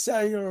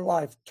multicellular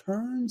life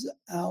turns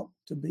out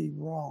to be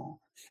wrong.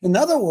 In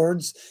other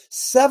words,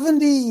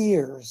 70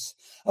 years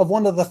of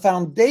one of the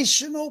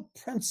foundational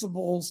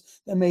principles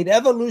that made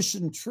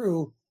evolution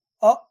true.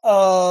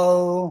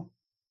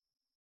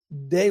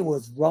 They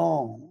was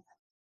wrong.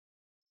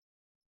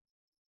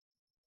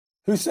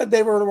 Who said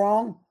they were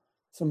wrong?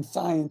 Some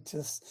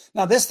scientists.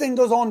 Now, this thing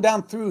goes on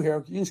down through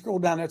here. You can scroll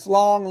down. It's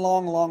long.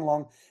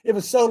 It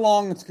was so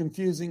long, it's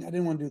confusing. I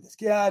didn't want to do this.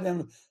 Yeah, I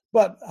didn't.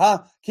 But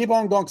keep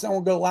on going because I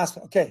won't go last.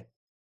 Okay,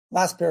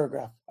 last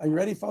paragraph. Are you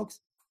ready, folks?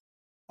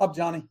 Up,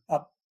 Johnny,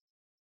 up.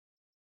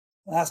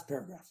 Last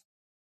paragraph.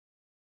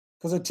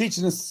 Because they're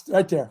teaching this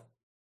right there.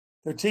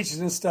 They're teaching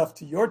this stuff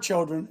to your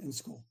children in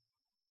school.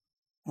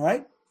 All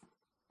right?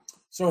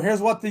 So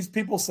here's what these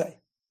people say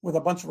with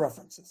a bunch of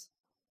references.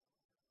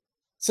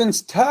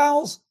 Since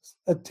Tao's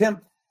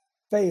attempt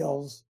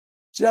fails,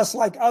 just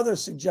like other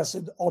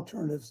suggested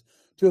alternatives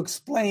to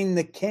explain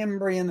the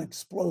Cambrian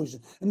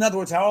explosion. In other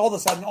words, how all of a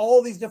sudden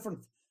all these different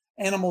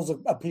animals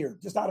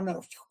appeared just out of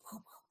nowhere.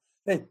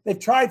 They've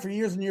tried for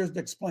years and years to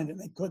explain it, and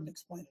they couldn't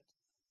explain it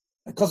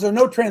because there are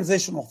no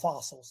transitional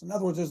fossils. In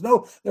other words,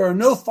 there are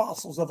no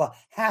fossils of a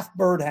half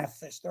bird, half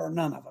fish. There are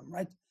none of them,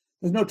 right?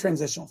 There's no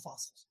transitional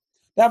fossils.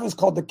 That was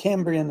called the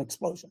Cambrian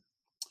explosion.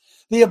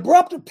 The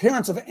abrupt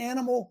appearance of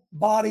animal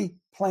body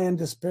plan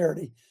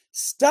disparity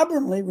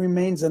stubbornly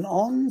remains an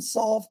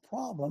unsolved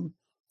problem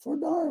for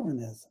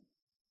Darwinism.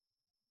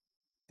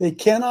 They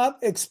cannot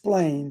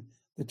explain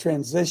the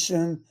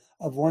transition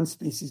of one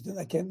species.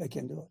 They can't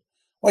do it.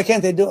 Why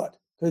can't they do it?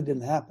 Because it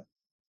didn't happen.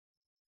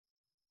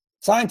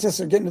 Scientists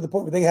are getting to the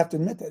point where they have to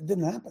admit that it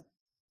didn't happen.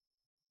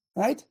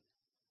 Right?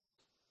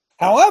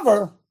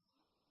 However,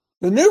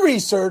 the new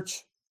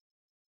research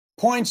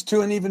points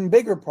to an even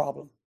bigger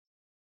problem,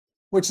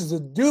 which is the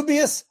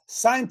dubious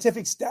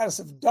scientific status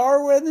of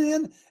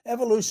Darwinian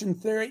evolution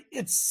theory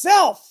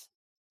itself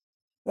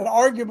that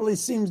arguably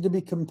seems to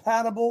be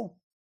compatible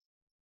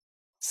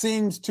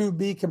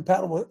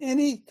with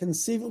any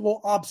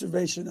conceivable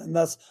observation and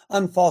thus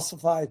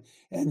unfalsified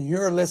and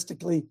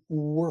heuristically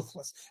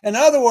worthless. In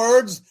other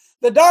words,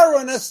 the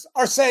Darwinists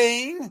are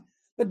saying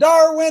the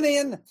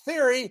Darwinian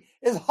theory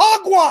is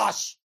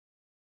hogwash.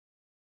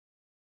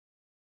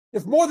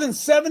 If more than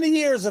 70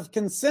 years of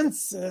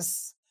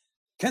consensus,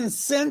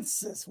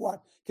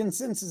 what?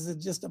 Consensus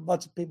is just a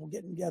bunch of people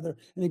getting together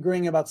and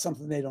agreeing about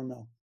something they don't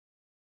know.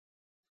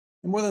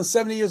 And more than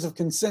 70 years of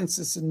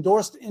consensus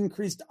endorsed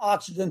increased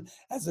oxygen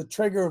as a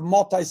trigger of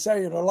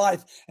multicellular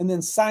life, and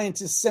then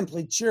scientists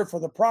simply cheer for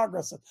the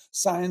progress of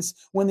science.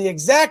 When the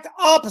exact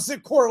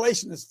opposite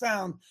correlation is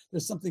found,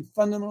 there's something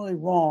fundamentally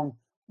wrong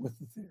with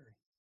the theory.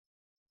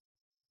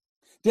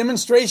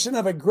 Demonstration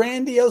of a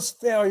grandiose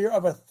failure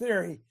of a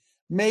theory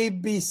may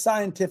be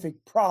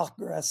scientific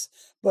progress,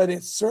 but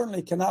it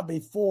certainly cannot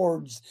be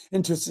forged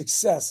into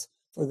success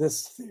for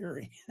this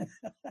theory.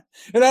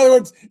 In other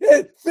words,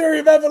 theory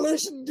of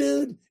evolution,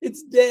 dude,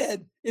 it's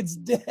dead. It's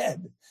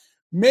dead.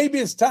 Maybe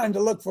it's time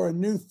to look for a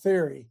new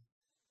theory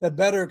that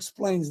better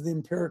explains the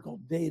empirical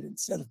data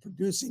instead of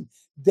producing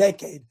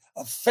decades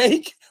of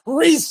fake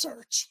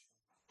research.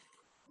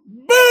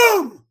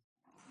 Boom!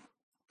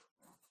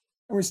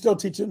 And we still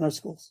teach it in our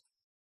schools.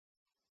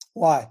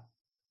 Why?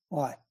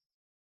 The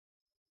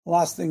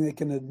last thing they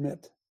can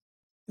admit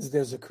is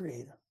there's a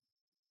creator.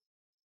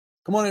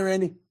 Come on in,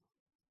 Randy.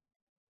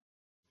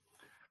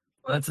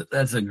 Well,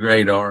 that's a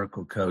great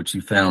article, Coach,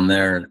 you found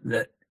there.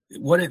 That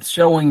what it's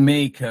showing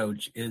me,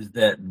 Coach, is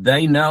that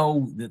they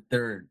know that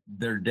they're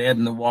dead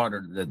in the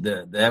water,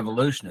 the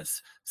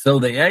evolutionists. So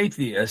the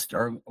atheists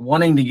are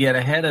wanting to get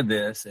ahead of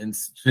this and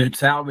to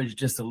salvage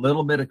just a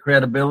little bit of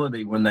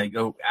credibility when they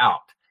go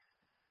out.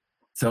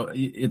 So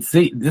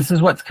this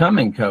is what's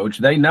coming, Coach.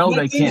 They know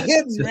nothing they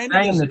can't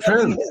sustain the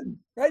truth. Hidden,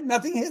 right?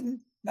 Nothing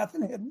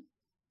hidden.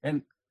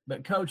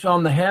 But Coach,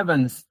 on the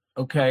heavens,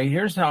 okay,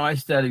 here's how I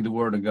study the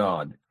Word of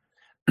God.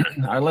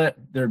 I let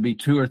there be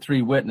 2 or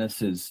 3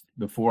 witnesses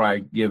before I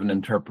give an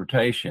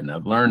interpretation.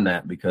 I've learned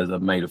that because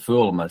I've made a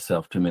fool of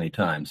myself too many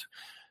times.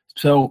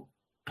 So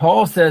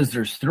Paul says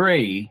there's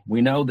 3.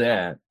 We know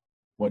that,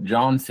 what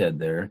John said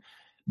there.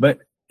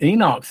 But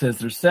Enoch says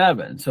there's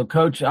 7. So,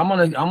 Coach, I'm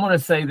gonna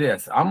say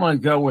this. I'm gonna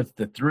go with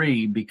the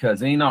 3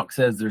 because Enoch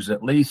says there's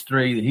at least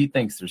 3. That he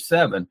thinks there's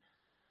 7.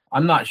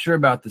 I'm not sure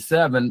about the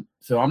 7,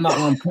 so I'm not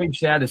going to preach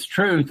that as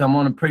truth. I'm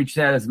going to preach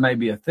that as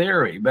maybe a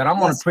theory, but I'm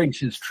going to preach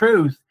his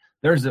truth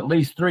there's at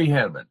least 3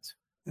 heavens.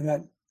 And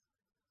that,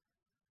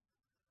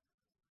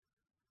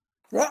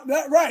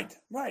 right.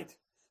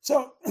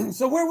 So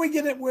where we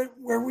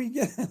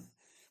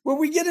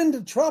get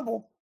into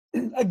trouble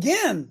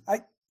again,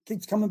 I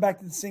keep coming back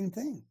to the same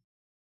thing.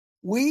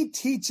 We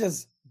teach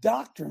as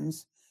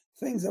doctrines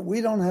things that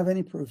we don't have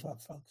any proof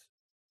of, folks.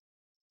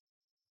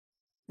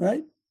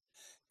 Right?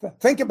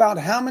 Think about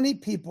how many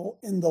people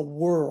in the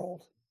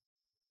world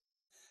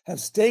have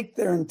staked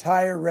their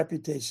entire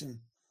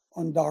reputation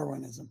on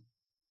Darwinism.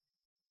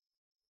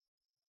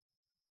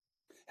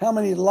 How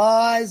many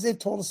lies they've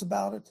told us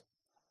about it.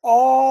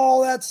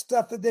 All that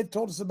stuff that they've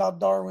told us about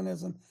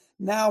Darwinism.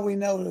 Now we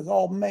know that it's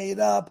all made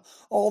up.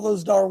 All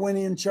those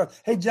Darwinian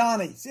charts. Hey,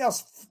 Johnny, see how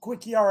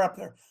quick you are up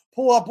there.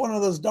 Pull up one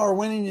of those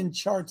Darwinian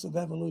charts of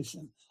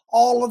evolution.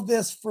 All of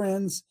this,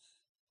 friends,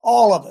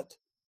 all of it.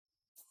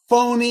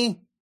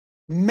 Phony,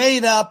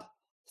 made up,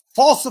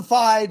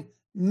 falsified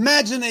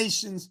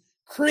imaginations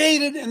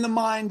created in the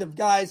mind of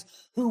guys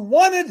who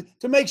wanted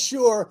to make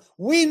sure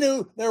we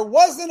knew there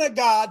wasn't a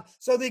God,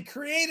 so they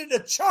created a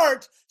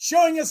chart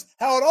showing us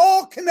how it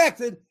all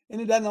connected,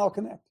 and it doesn't all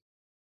connect.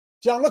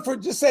 John, look for,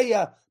 just say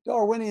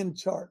Darwinian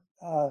chart.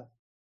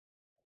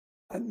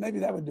 Maybe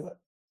that would do it.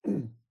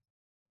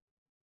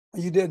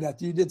 You did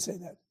that. You did say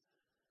that.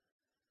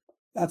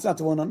 That's not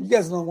the one. You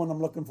guys know the one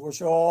I'm looking for.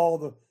 Show all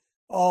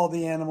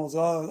the animals,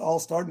 all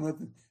starting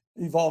with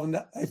evolving.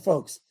 Hey,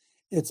 folks,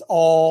 it's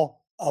all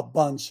a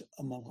bunch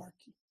of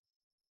malarkey,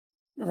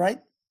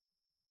 right?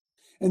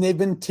 And they've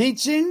been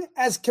teaching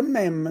as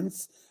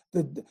commandments.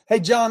 Hey,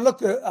 John,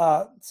 look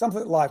at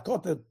something live. Call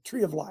it the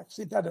tree of life.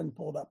 See if that doesn't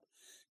pull it up.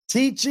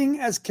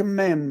 Teaching as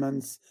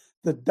commandments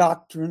the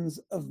doctrines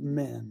of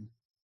men,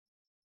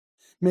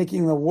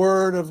 making the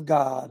word of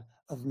God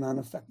of none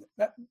effect.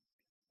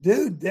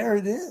 Dude, there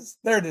it is.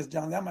 There it is,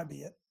 John. That might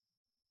be it.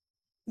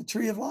 The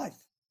tree of life.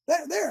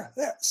 There.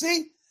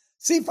 See,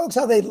 folks,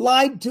 how they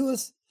lied to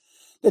us?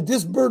 That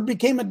this bird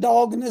became a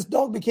dog, and this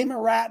dog became a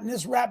rat, and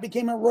this rat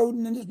became a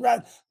rodent, and this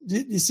rat.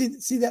 You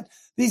see that?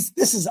 This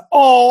is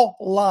all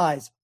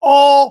lies.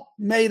 All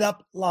made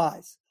up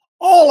lies.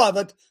 All of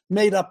it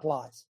made up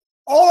lies.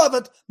 All of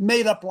it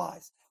made up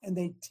lies. And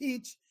they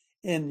teach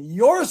in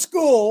your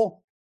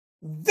school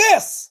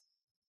this.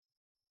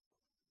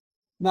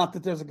 Not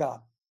that there's a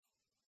God.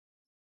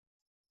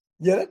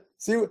 Get it?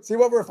 See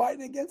what we're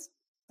fighting against?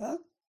 Huh?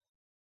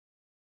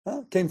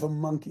 Came from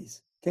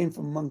monkeys,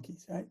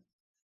 right?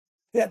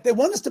 Yeah, they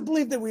want us to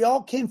believe that we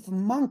all came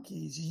from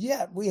monkeys,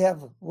 yet we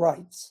have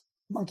rights.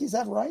 Monkeys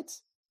have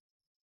rights?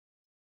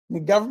 And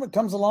the government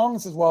comes along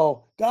and says,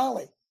 well,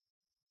 golly,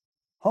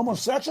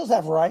 homosexuals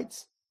have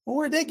rights. Well,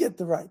 where'd they get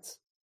the rights?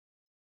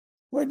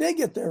 Where'd they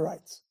get their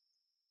rights?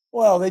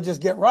 Well, they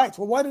just get rights.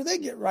 Well, why do they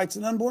get rights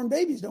and unborn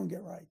babies don't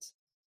get rights?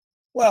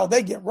 Well,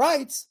 they get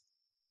rights.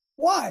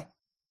 Why?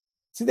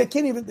 See, they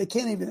can't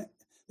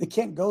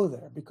go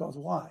there because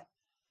why?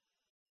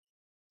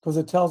 Because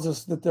it tells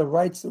us that the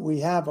rights that we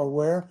have are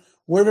where?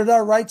 Where did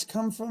our rights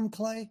come from,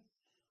 Clay?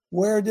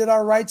 Where did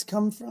our rights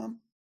come from?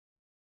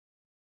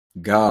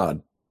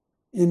 God.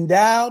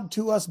 Endowed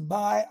to us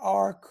by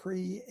our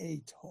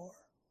Creator.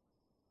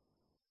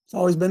 It's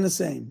always been the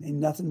same. Ain't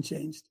nothing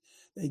changed.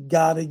 They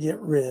got to get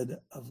rid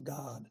of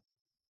God.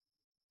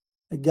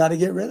 They got to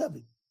get rid of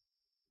Him.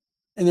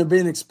 And they're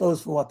being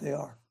exposed for what they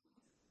are.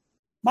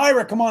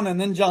 Myra, come on,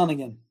 and then John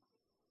again.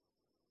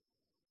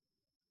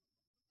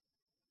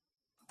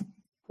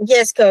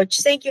 Yes,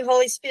 Coach. Thank you,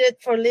 Holy Spirit,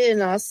 for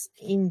leading us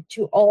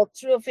into all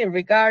truth in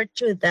regard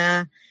to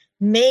the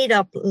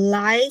made-up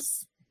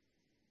lies.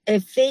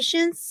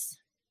 Ephesians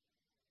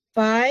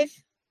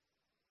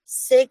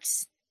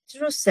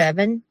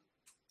 5:6-7.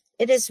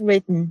 It is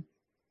written,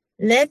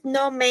 let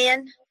no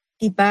man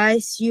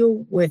devise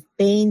you with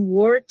vain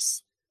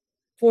words,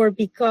 for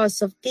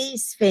because of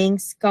these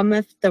things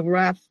cometh the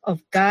wrath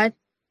of God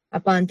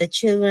upon the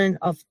children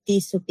of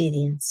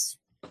disobedience.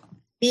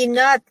 Be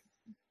not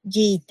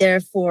ye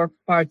therefore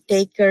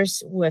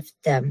partakers with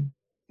them.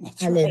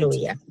 That's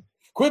Hallelujah. Right.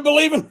 Quit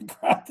believing the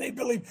crap they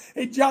believe.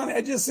 Hey, Johnny,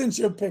 I just sent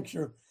you a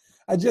picture.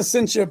 Of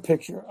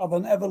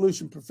an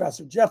evolution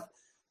professor, Jeff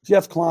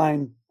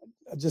Klein.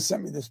 Just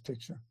sent me this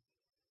picture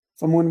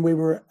from when we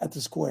were at the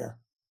square.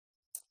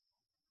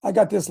 I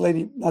got this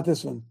lady, not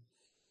this one.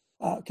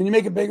 Can you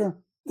make it bigger?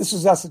 This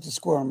was us at the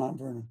square on Mount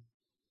Vernon.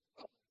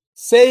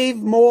 Save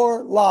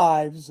more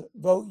lives.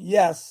 Vote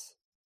yes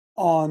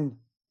on.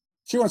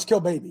 She wants to kill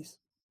babies.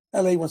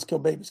 LA wants to kill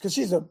babies because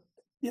she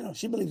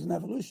believes in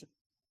evolution.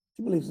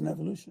 She believes in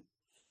evolution.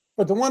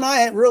 But the one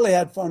I really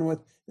had fun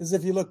with is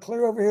if you look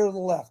clear over here to the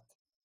left,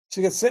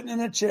 she gets sitting in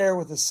a chair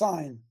with a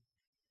sign.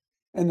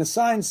 And the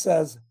sign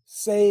says,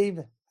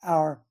 save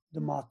our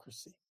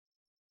democracy.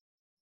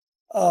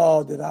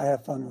 Oh, did I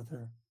have fun with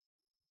her?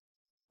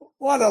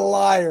 What a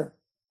liar.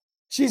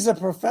 She's a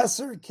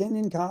professor at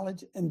Kenyon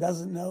College and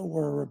doesn't know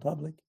we're a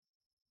republic.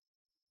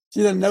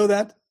 She doesn't know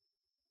that.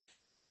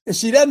 If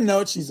she doesn't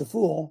know it, she's a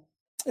fool.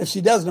 If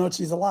she does know it,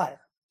 she's a liar.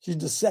 She's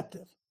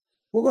deceptive.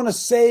 We're going to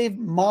save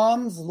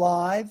moms'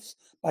 lives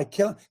by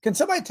killing. Can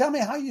somebody tell me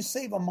how you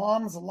save a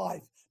mom's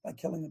life by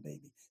killing a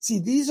baby. See,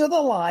 these are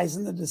the lies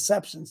and the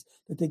deceptions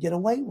that they get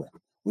away with.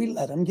 We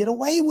let them get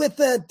away with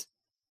it.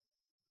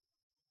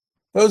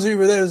 Those of you who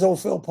were there, there's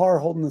old Phil Parr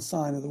holding the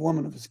sign of the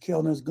woman who was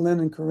killed. And there's Glenn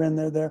and Corinne.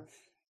 They're there.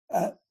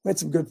 We had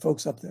some good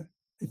folks up there.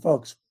 Hey,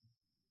 folks,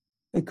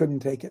 they couldn't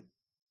take it.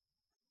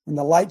 When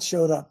the light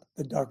showed up,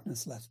 the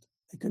darkness left.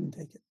 They couldn't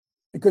take it.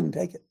 They couldn't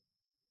take it.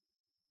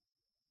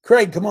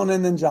 Craig, come on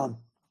in then, John.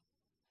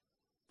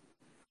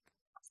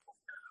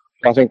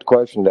 I think the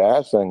question to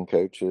ask then,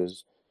 Coach,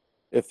 is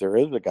if there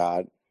is a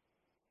God,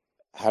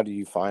 how do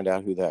you find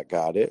out who that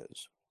God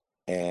is?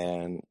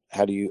 And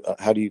how do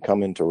you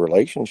come into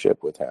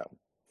relationship with him?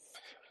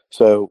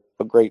 So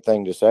a great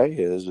thing to say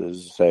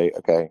is say,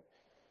 okay,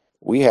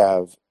 we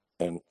have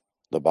in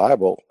the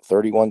Bible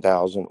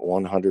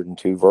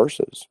 31,102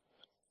 verses.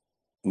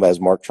 As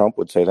Mark Trump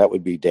would say, that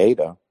would be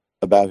data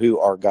about who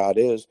our God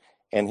is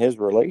and his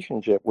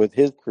relationship with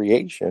his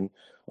creation.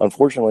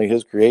 Unfortunately,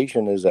 his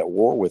creation is at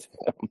war with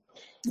him.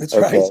 That's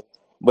right.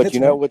 But That's you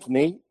know right. what's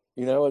neat?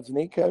 You know what's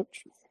neat,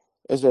 Coach?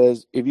 It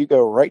says if you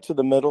go right to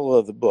the middle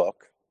of the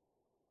book,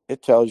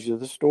 it tells you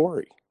the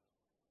story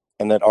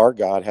and that our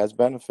God has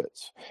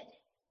benefits.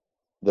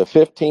 The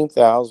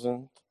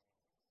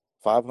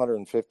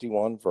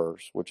 15,551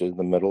 verse, which is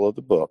the middle of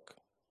the book,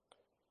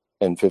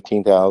 and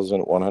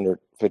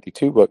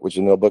 15,152 book, which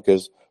in the book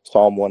is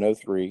Psalm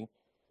 103,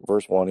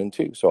 verse 1 and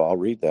 2. So I'll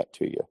read that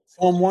to you.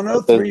 Psalm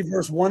 103,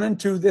 verse 1 and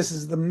 2. This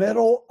is the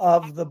middle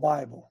of the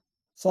Bible.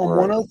 Psalm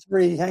Right.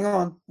 103. Hang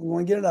on. We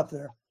want to get it up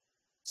there.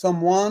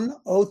 Psalm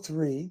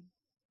 103,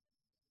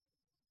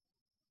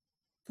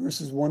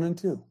 verses 1 and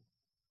 2.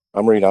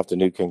 I'm reading off the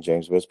New King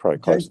James, but it's probably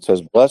close. It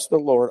says, bless the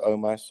Lord, O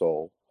my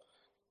soul,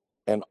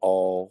 and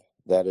all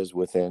that is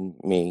within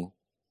me.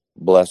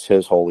 Bless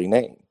his holy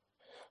name.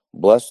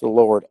 Bless the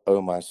Lord, O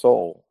my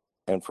soul,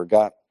 and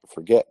forget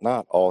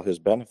not all his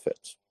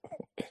benefits.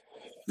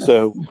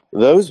 So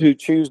those who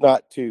choose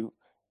not to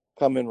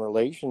come in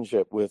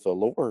relationship with the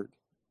Lord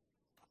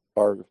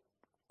are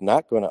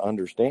not going to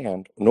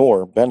understand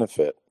nor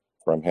benefit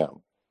from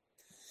him.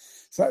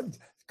 So,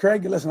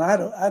 Craig, listen, I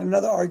had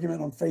another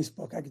argument on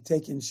Facebook. I could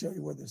take you and show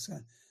you where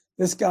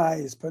this guy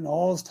is putting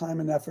all his time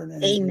and effort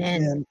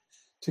in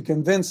to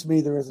convince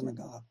me there isn't a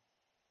God.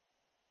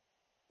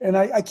 And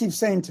I keep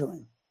saying to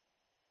him,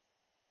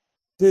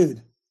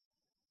 dude,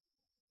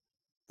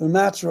 the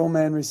natural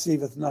man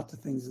receiveth not the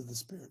things of the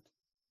Spirit.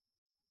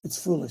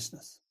 It's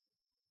foolishness.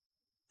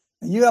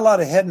 And you got a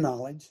lot of head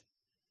knowledge,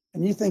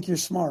 and you think you're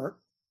smart.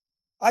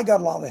 I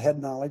got a lot of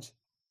head knowledge,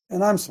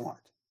 and I'm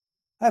smart.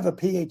 I have a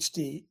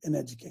PhD in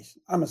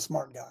education. I'm a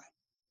smart guy.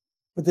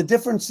 But the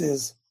difference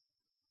is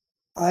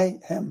I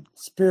am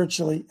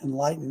spiritually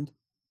enlightened,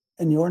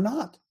 and you're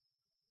not.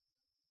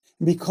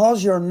 And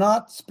because you're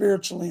not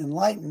spiritually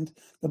enlightened,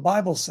 the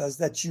Bible says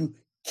that you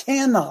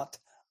cannot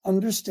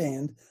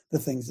understand the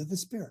things of the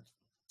Spirit.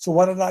 So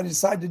what did I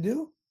decide to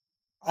do?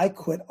 I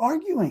quit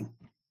arguing.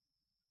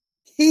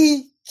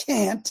 He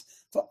can't.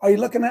 Are you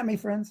looking at me,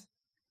 friends?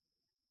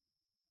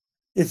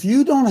 If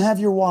you don't have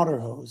your water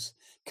hose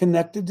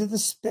connected to the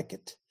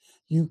spigot,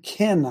 you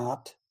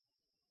cannot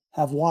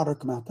have water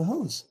come out the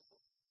hose.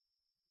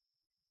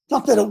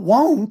 Not that it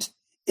won't,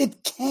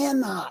 it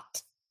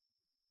cannot.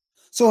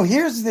 So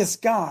here's this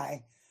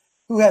guy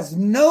who has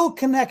no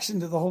connection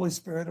to the Holy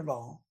Spirit at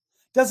all,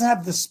 doesn't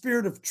have the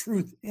Spirit of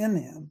truth in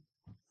him,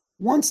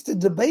 wants to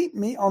debate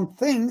me on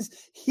things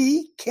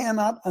he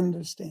cannot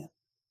understand.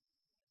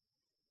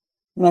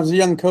 When I was a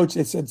young coach,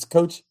 they said,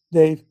 Coach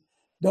Dave,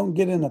 don't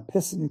get in a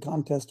pissing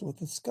contest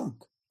with a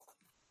skunk.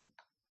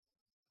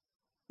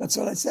 That's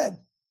what I said.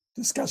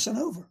 Discussion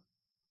over.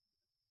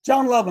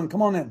 John Lovin,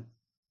 come on in.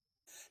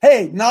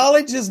 Hey,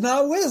 knowledge is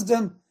not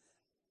wisdom.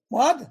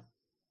 What?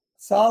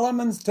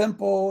 Solomon's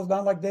temple is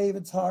not like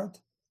David's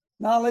heart.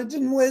 Knowledge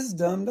and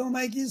wisdom don't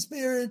make you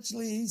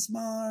spiritually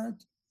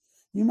smart.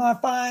 You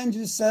might find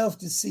yourself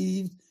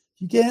deceived.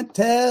 You can't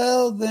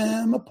tell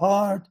them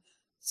apart.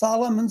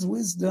 Solomon's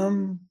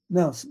wisdom,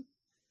 no,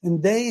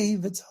 and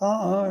David's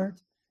heart.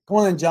 Come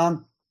on in,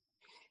 John.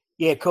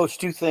 Yeah, Coach,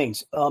 two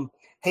things.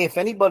 Hey, if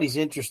anybody's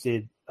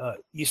interested,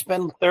 you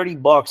spend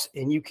 $30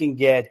 and you can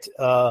get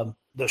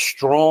the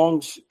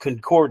Strong's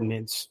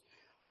Concordance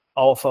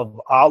off of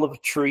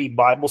Olive Tree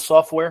Bible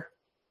software.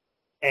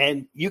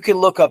 And you can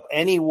look up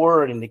any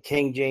word in the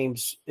King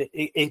James.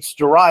 It's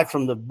derived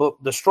from the book,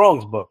 the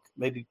Strong's book.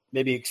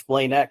 Maybe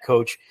explain that,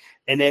 Coach.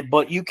 And then,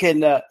 but you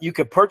can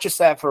purchase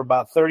that for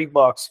about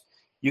 $30.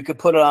 You can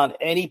put it on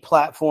any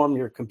platform,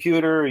 your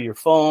computer, your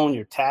phone,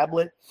 your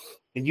tablet,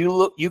 and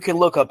you can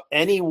look up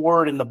any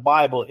word in the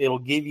Bible. It'll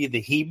give you the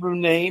Hebrew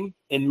name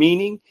and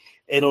meaning.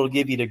 It'll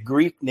give you the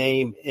Greek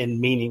name and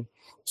meaning.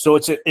 So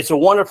it's a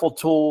wonderful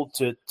tool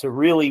to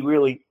really,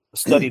 really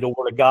study the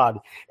Word of God.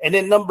 And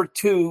then number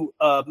two,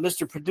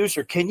 Mr.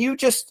 Producer, can you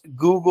just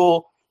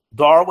Google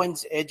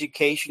Darwin's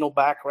educational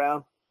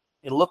background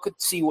and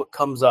see what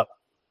comes up?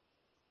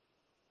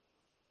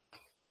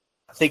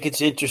 I think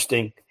it's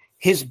interesting.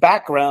 His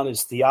background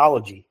is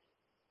theology.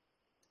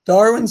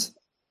 Darwin's?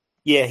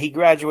 Yeah, he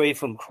graduated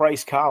from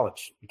Christ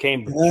College in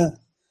Cambridge. Yeah.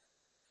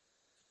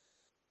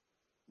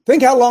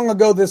 Think how long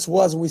ago this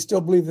was, and we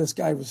still believe this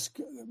guy was.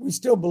 We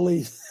still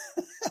believe.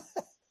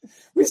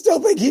 We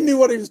still think he knew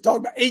what he was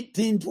talking about.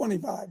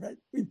 1825,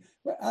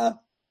 right?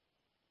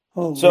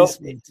 So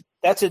sweet.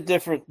 that's a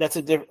different.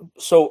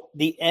 So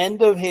the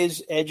end of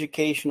his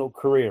educational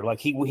career, like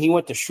he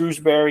went to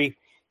Shrewsbury,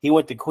 he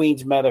went to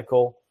Queen's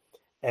Medical,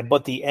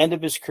 but the end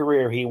of his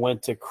career, he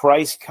went to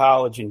Christ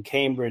College in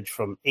Cambridge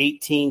from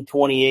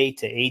 1828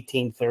 to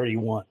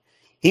 1831.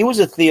 He was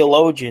a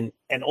theologian,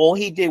 and all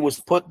he did was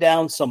put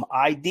down some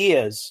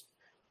ideas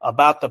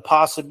about the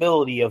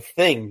possibility of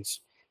things,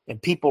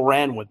 and people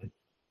ran with it.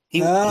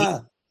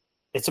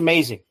 It's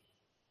amazing.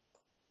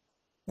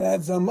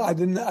 That's I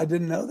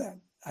didn't know that.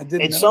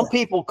 And some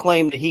people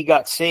claim that he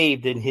got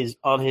saved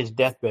on his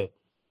deathbed.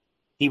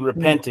 He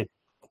repented.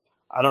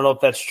 I don't know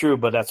if that's true,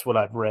 but that's what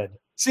I've read.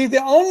 See,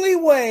 the only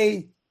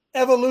way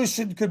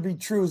evolution could be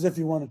true is if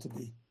you want it to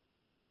be.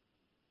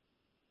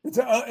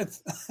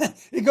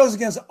 It goes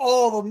against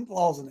all the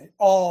laws of nature,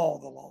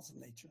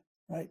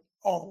 right?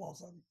 All the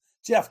laws of nature.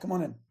 Jeff, come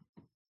on in.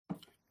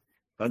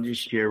 I'll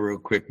just share real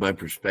quick my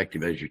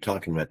perspective as you're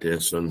talking about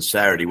this. On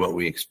Saturday, what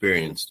we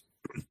experienced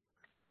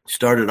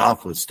started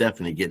off with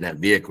Stephanie getting that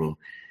vehicle,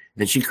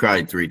 and she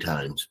cried 3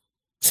 times.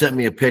 Sent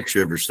me a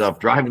picture of herself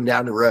driving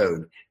down the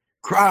road,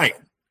 crying.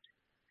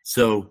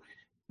 So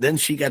then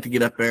she got to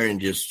get up there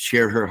and just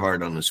share her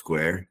heart on the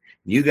square.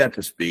 You got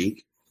to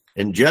speak.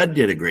 And Judd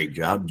did a great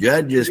job.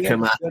 Judd just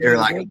come out there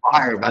like a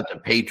fire about the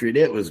Patriot.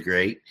 It was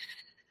great.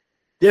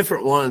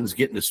 Different ones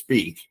getting to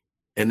speak.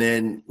 And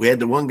then we had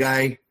the one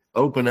guy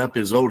open up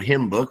his old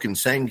hymn book and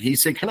sang. He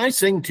said, "Can I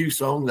sing 2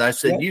 songs?" I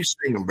said, "You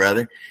sing them,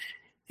 brother."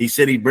 He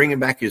said he'd bring him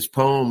back his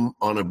poem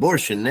on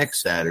abortion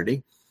next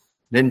Saturday.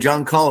 Then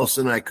John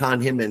Collison, I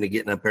conned him into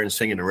getting up there and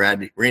singing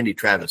a Randy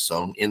Travis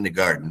song, "In the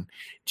Garden."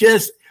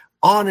 Just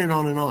on and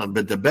on and on.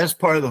 But the best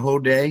part of the whole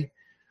day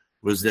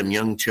was them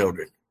young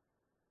children.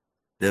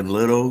 Them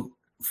little,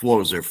 what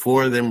was there,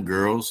 4 of them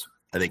girls,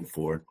 I think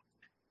 4.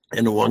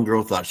 And the one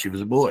girl thought she was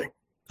a boy,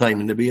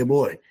 claiming to be a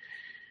boy.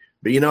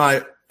 But,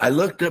 I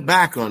looked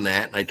back on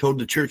that, and I told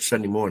the church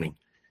Sunday morning.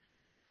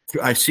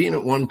 I seen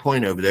at one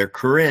point over there,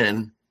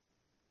 Corinne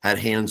had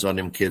hands on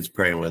them kids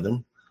praying with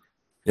them.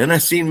 Then I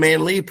seen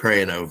Man Lee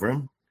praying over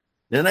them.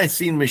 Then I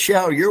seen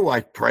Michelle, your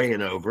wife,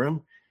 praying over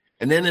them.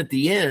 And then at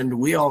the end,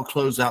 we all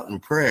closed out in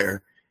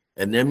prayer,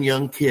 and them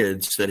young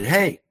kids said,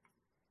 "Hey,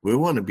 we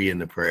want to be in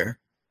the prayer."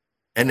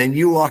 And then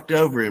you walked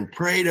over and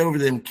prayed over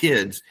them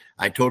kids.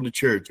 I told the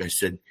church, I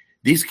said,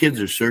 these kids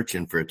are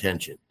searching for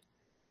attention.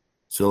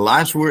 So the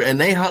last word, and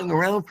they hung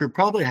around for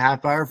probably a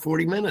half hour,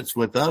 40 minutes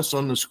with us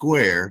on the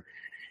square,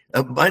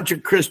 a bunch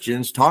of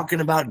Christians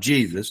talking about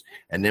Jesus,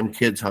 and them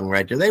kids hung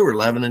right there. They were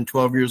 11 and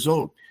 12 years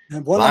old.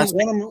 And one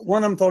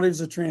of them thought he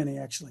was a tranny,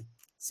 actually.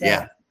 So,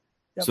 yeah.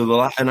 Yep. So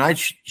I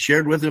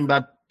shared with them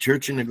about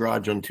church in the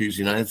garage on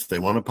Tuesday nights. They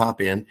want to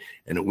pop in,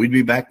 and we'd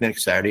be back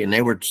next Saturday. And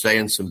they were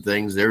saying some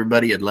things.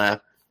 Everybody had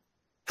left.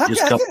 How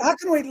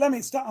can we? Let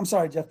me stop. I'm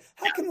sorry, Jeff.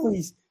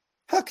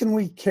 How can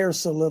we care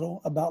so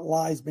little about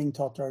lies being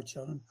taught to our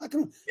children? How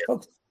can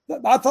folks?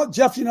 I thought,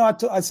 Jeff.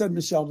 I said,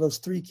 Michelle, those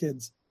 3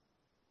 kids.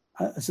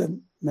 I said,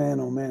 man,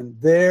 oh man,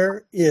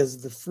 there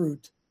is the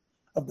fruit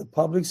of the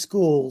public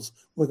schools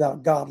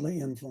without godly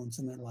influence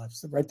in their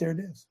lives. So right there it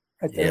is.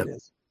 Right there it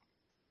is.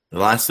 The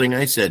last thing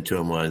I said to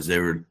them was they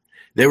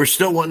were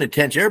still wanting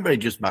attention. Everybody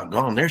just about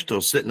gone. They're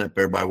still sitting up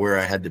there by where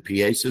I had the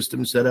PA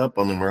system set up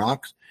on the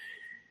rocks.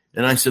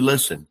 And I said,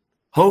 listen,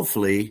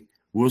 hopefully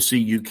we'll see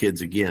you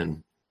kids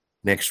again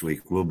next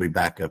week. We'll be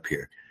back up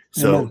here.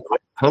 So Amen.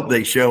 Hope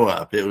they show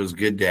up. It was a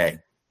good day.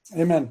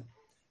 Amen.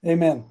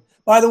 Amen.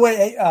 By the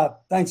way,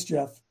 thanks,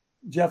 Jeff.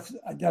 Jeff,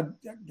 I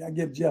got to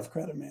give Jeff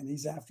credit, man.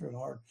 He's after it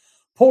hard.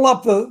 Pull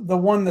up the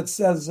one that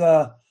says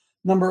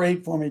number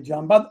 8 for me,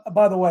 John.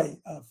 By the way,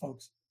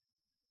 folks,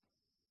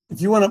 if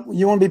you want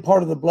to be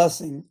part of the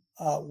blessing,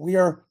 we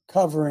are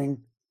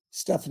covering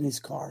Stephanie's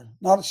car.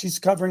 She's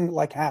covering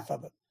like half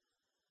of it.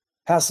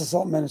 Pass the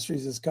Salt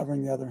Ministries is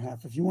covering the other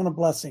half. If you want a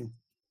blessing,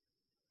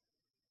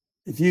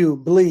 if you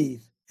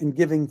believe in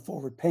giving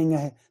forward, paying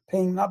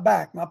not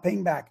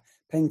paying back,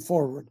 paying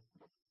forward,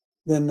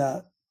 then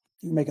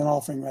you make an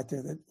offering right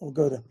there that will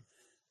go to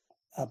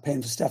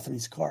paying for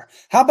Stephanie's car.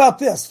 How about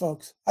this,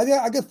 folks? I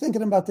got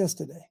thinking about this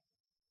today.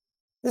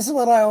 This is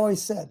what I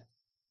always said.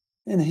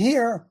 And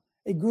here,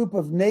 a group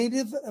of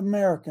Native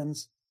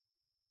Americans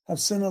have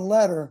sent a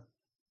letter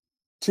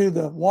to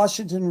the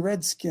Washington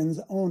Redskins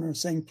owner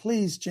saying,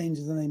 please change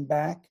the name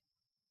back.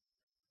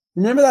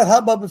 Remember that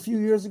hubbub a few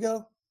years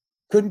ago?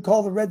 Couldn't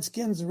call the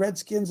Redskins. It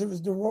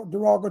was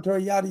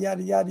derogatory, yada,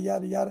 yada, yada,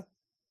 yada, yada.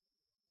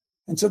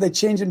 And so they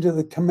changed them to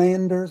the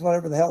Commanders,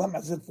 whatever the hell.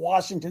 As if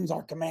Washington's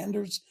our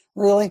Commanders,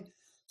 really?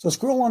 So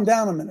scroll on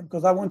down a minute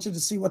because I want you to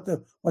see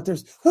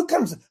who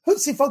comes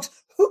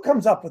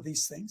up with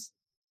these things?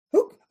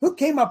 Who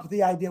came up with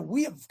the idea?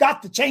 We have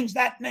got to change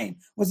that name.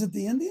 Was it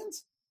the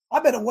Indians? I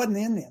bet it wasn't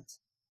the Indians.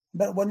 I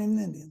bet it wasn't even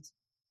the Indians.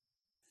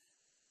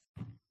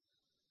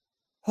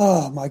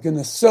 Oh my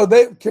goodness. So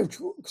they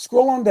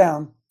scroll on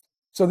down.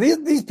 So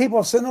these people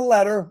have sent a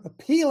letter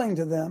appealing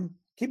to them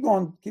Keep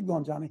going,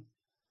 Johnny.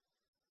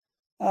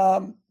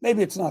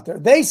 Maybe it's not there.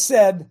 They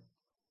said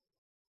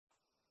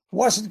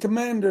Washington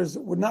Commanders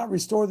would not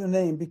restore the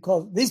name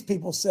because these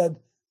people said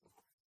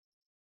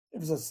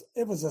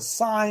it was a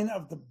sign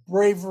of the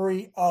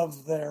bravery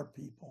of their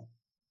people.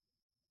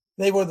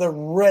 They were the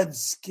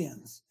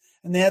Redskins,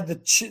 and they had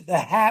the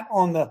hat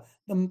on the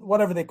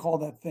whatever they call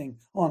that thing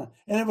on it,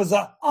 and it was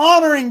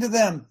honoring to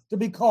them to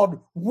be called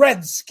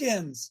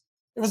Redskins.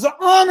 It was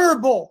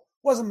honorable.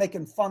 It wasn't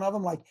making fun of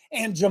them like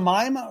Aunt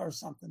Jemima or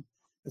something.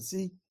 But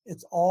see,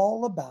 it's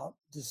all about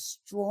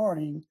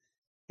destroying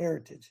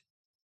heritage.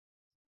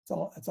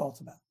 That's all it's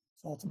about.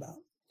 It's all it's about.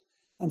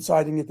 I'm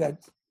sorry I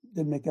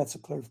didn't make that so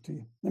clear to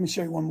you. Let me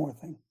show you one more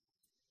thing.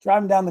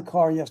 Driving down the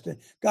car yesterday.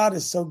 God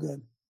is so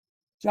good.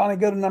 Johnny,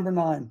 go to number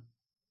 9.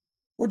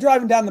 We're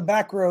driving down the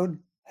back road,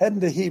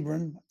 heading to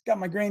Hebron. Got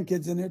my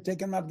grandkids in there,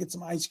 taking them out to get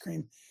some ice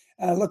cream.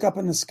 And I look up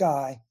in the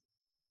sky,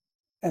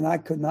 and I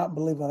could not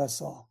believe what I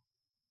saw.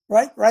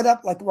 Right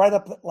up there. Go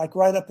ahead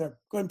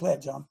and play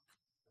it, John.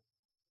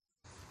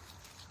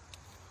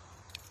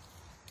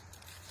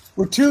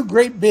 We're two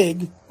great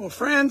big. Well,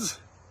 friends,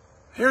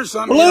 here's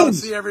something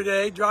balloons. You don't see every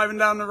day. Driving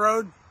down the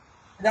road,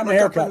 I got my look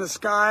haircut. up in the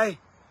sky.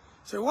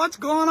 Say, what's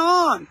going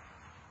on?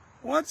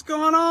 What's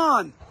going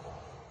on?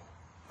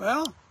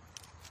 Well,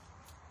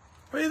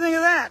 what do you think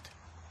of that?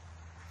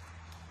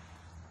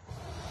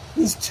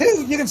 These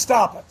two, you can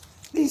stop it.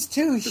 These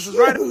two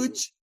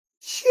huge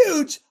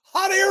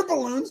hot air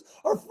balloons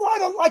are right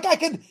on, like I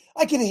could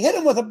hit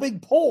them with a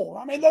big pole.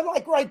 I mean, they're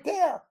like right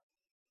there.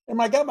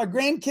 And I got my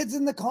grandkids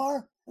in the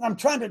car, and I'm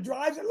trying to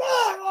drive.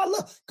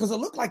 Look, because it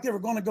looked like they were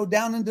going to go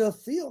down into a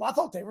field. I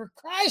thought they were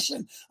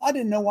crashing. I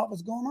didn't know what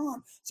was going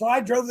on. So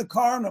I drove the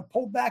car, and I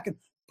pulled back and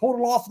pulled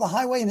it off the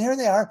highway, and here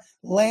they are,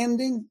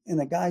 landing in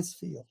a guy's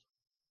field.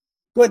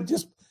 Good,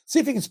 just see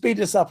if you can speed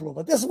this up a little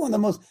bit. This is one of the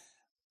most,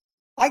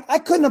 I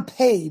couldn't have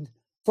paid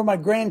for my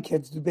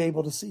grandkids to be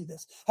able to see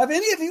this. Have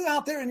any of you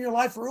out there in your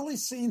life really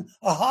seen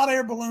a hot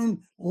air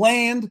balloon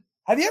land?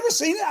 Have you ever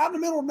seen it out in the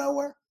middle of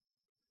nowhere?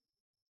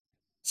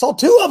 Saw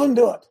 2 of them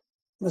do it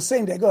on the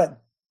same day. Go ahead.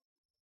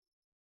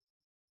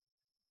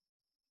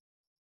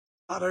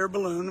 Hot air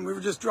balloon. We were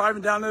just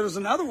driving down there. There was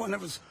another one that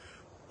was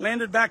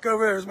landed back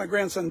over there. There's my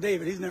grandson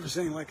David. He's never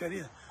seen anything like that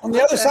either. On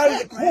the other side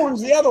of the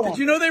corn's the other one. Did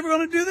you know they were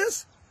going to do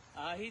this?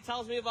 He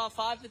tells me about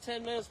 5 to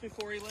 10 minutes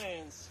before he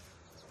lands.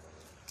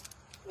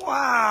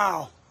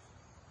 Wow.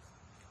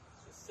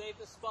 It's the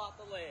safest spot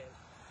to land.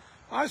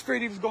 I was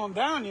afraid he was going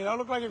down, you know. It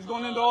looked like he was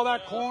going into all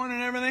that corn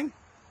and everything.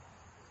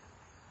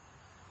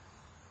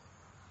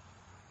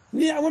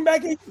 Yeah, I went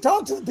back and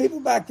talked to the people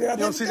back there. You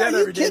don't see that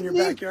every day in your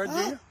backyard, do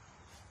you?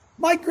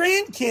 My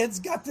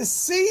grandkids got to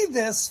see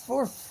this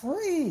for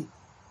free.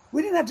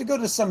 We didn't have to go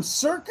to some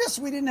circus.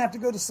 We didn't have to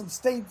go to some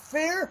state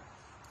fair.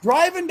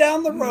 Driving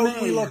down the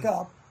road, we look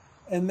up,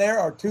 and there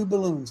are 2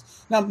 balloons.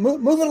 Now, move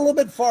it a little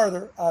bit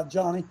farther,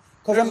 Johnny,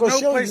 because I'm going to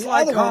show you the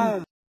other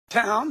one.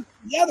 Town.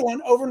 The other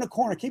one over in the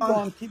corner. Keep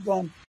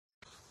going.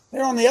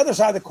 They're on the other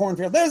side of the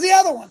cornfield. There's the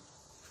other one.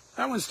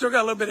 That one's still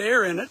got a little bit of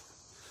air in it,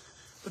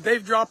 but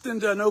they've dropped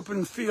into an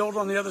open field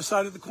on the other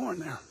side of the corn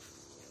there.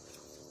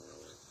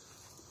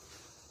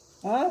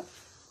 Huh?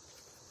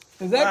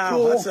 Is that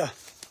cool?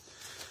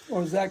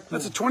 Or is that cool?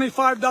 That's a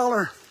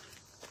 $25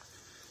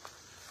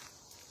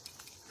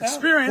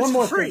 experience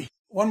for free.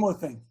 One more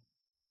thing.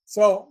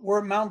 So we're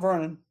at Mount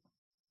Vernon.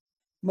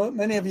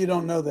 Many of you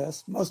don't know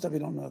this. Most of you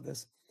don't know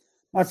this.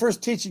 My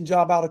first teaching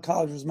job out of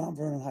college was Mount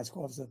Vernon High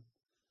School. I was an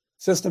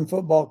assistant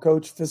football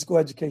coach, physical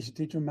education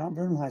teacher at Mount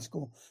Vernon High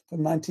School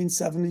from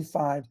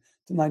 1975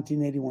 to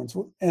 1981.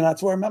 And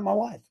that's where I met my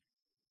wife.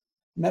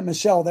 Met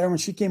Michelle there when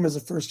she came as a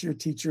first-year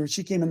teacher.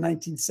 She came in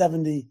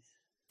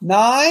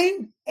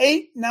 1979,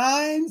 8,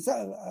 9.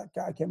 So, I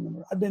can't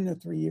remember. I've been there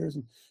 3 years,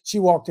 and she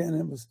walked in, and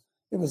it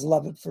was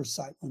love at first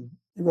sight. It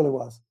really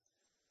was.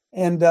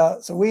 And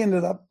so we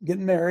ended up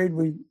getting married.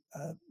 We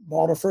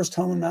bought our first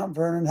home in Mount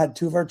Vernon, had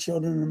 2 of our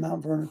children in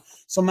Mount Vernon.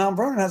 So Mount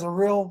Vernon has a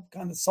real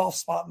kind of soft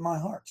spot in my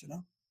heart, you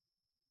know.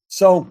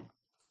 So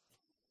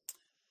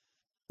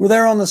we're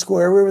there on the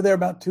square. We were there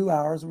about 2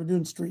 hours. We're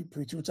doing street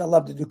preaching, which I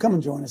love to do. Come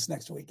and join us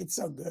next week. It's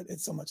so good.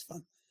 It's so much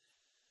fun.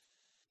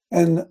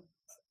 And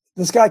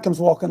this guy comes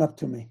walking up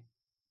to me,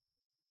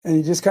 and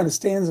he just kind of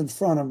stands in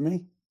front of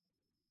me,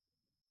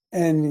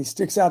 and he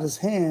sticks out his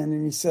hand,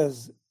 and he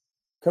says,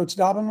 "Coach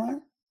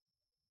Dobbenmeyer?"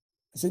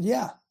 I said,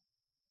 "Yeah."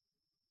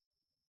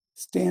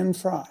 "Stan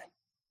Fry."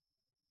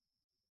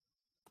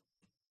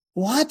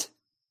 "What?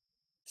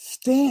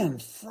 Stan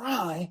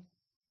Fry?"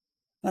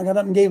 And I got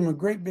up and gave him a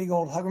great big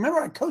old hug. Remember,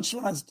 I coached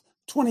when I was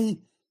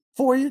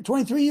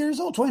 23 years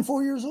old,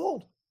 24 years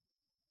old.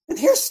 And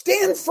here's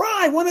Stan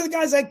Fry, one of the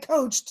guys I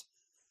coached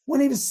when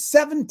he was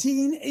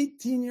 17,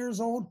 18 years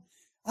old.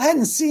 I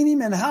hadn't seen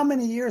him in how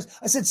many years?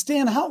 I said,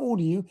 "Stan, how old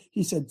are you?"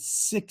 He said,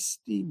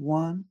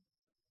 61.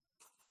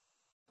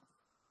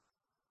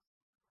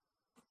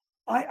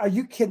 Are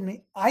you kidding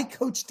me? I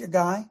coached a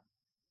guy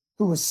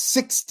who was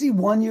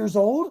 61 years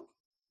old.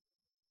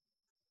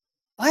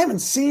 I haven't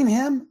seen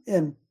him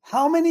in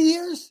how many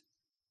years?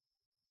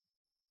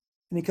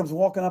 And he comes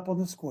walking up on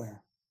the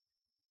square.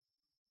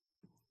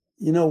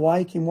 You know why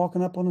he came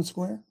walking up on the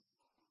square?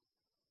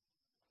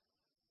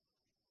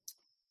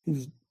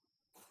 You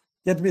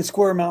had to be a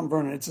square in Mount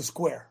Vernon. It's a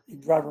square. You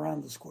drive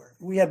around the square.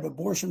 We had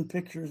abortion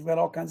pictures. We had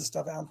all kinds of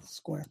stuff out of the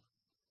square.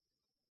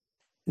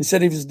 He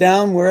said he was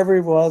down wherever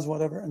he was,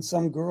 whatever, and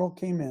some girl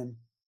came in.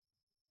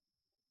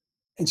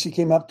 And she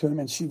came up to him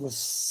and she was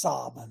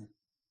sobbing.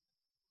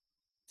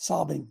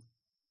 And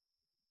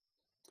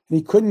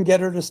he couldn't get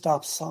her to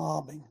stop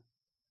sobbing.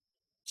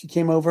 She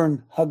came over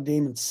and hugged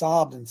him and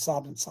sobbed and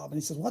sobbed and sobbed.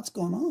 And he said, "What's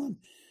going on?"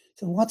 He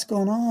said, "What's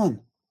going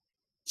on?"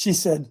 She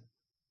said,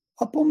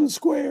 "Up on the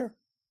square,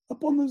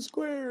 up on the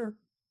square."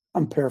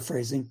 I'm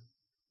paraphrasing.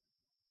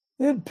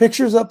 They had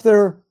pictures up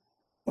there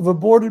of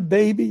aborted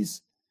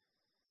babies.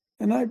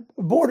 And I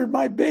aborted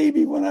my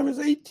baby when I was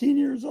 18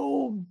 years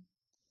old,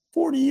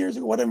 40 years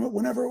ago,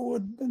 whenever it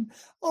would have been.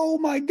 Oh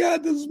my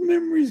God, those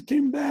memories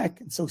came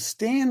back. And so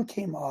Stan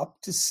came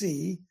up to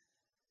see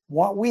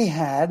what we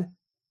had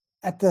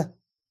at the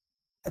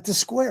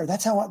square.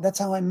 That's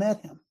how I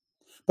met him.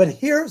 But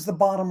here's the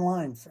bottom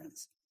line,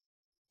 friends.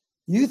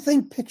 You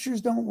think pictures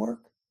don't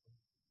work?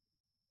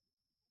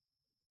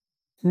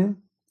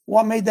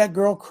 What made that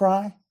girl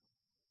cry?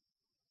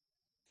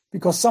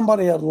 Because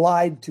somebody had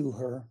lied to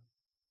her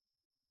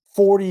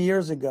 40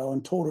 years ago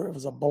and told her it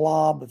was a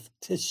blob of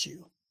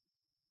tissue.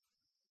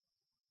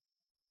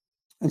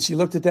 And she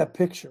looked at that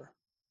picture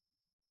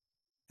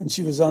and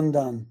she was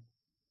undone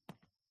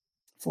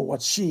for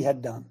what she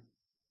had done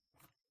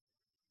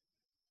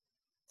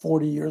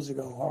 40 years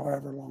ago,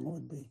 however long it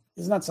would be.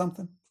 Isn't that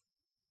something?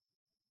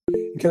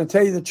 And can I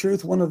tell you the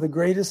truth? One of the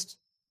greatest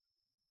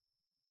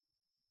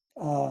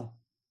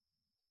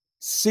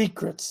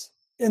secrets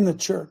in the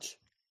church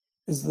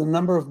is the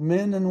number of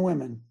men and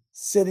women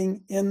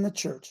sitting in the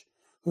church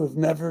who have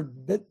never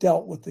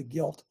dealt with the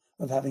guilt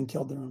of having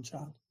killed their own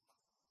child.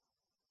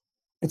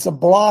 It's a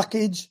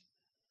blockage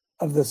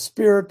of the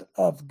Spirit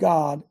of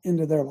God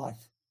into their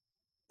life.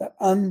 That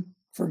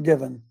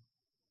unforgiven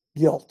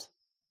guilt,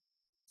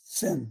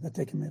 sin that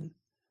they committed.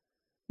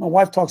 My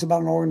wife talks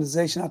about an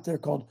organization out there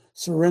called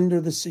Surrender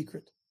the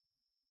Secret.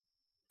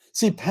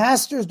 See,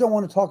 pastors don't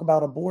want to talk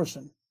about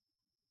abortion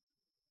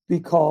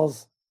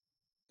because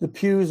the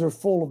pews are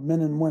full of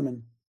men and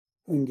women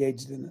who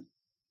engaged in it.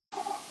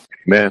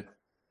 Man.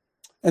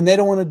 And they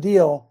don't want to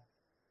deal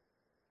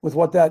with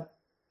what that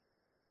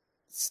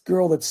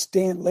girl that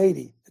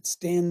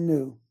Stan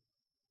knew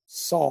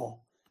saw.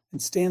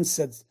 And Stan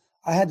said,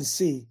 I had to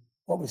see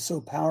what was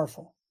so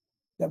powerful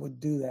that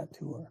would do that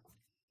to her.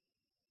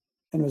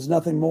 And it was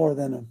nothing more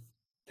than a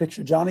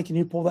picture. Johnny, can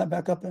you pull that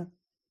back up there?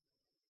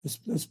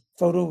 This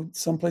photo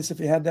someplace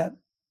if you had that.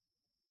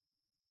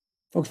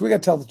 Folks, we got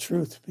to tell the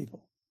truth to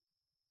people.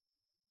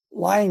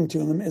 Lying to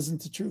them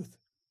isn't the truth.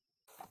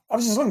 I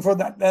was just looking for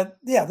that.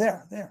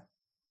 There.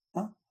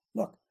 Huh?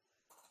 Look.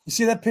 You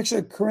see that picture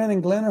that Corinne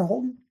and Glenn are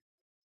holding?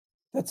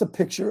 That's a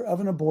picture of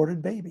an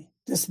aborted baby.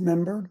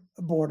 Dismembered,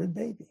 aborted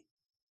baby.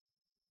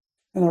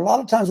 And a lot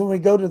of times when we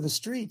go to the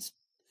streets,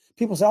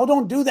 people say, "Oh,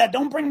 don't do that.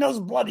 Don't bring those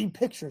bloody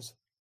pictures."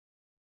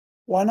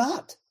 Why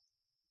not?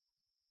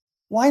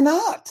 Why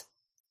not?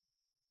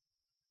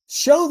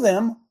 Show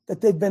them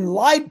that they've been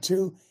lied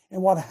to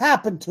and what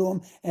happened to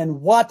them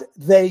and what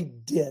they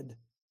did.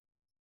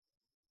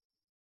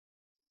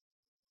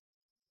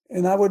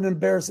 And I wouldn't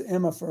embarrass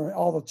Emma for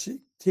all the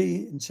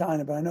tea in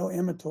China, but I know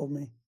Emma told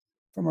me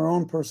from her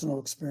own personal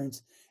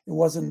experience, it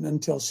wasn't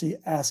until she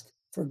asked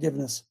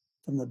forgiveness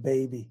from the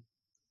baby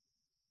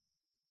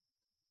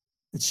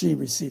that she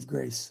received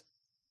grace.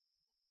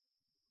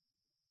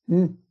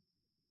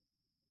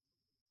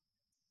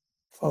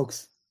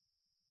 Folks,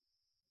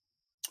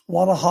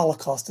 what a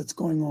Holocaust that's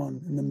going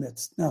on in the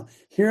midst. Now,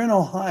 here in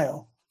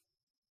Ohio,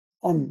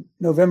 on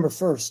November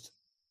 1st,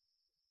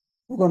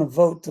 we're going to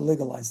vote to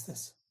legalize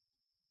this.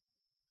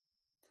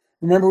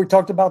 Remember we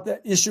talked about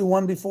that issue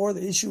 1 before?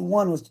 The issue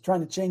 1 was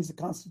trying to change the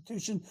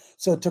Constitution,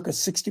 so it took a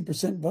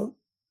 60% vote.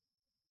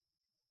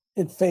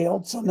 It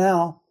failed, so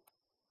now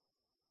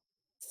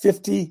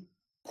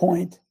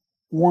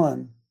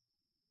 50.1.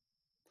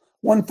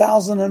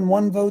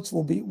 1,001 votes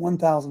will beat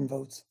 1,000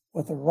 votes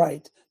with a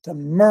right to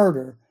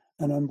murder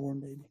an unborn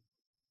baby.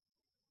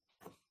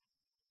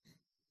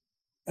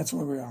 That's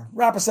where we are.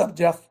 Wrap us up,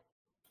 Jeff.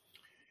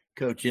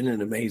 Coach, isn't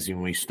it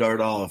amazing? We start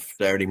off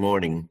Saturday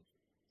morning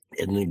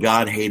and the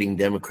God-hating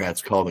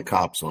Democrats call the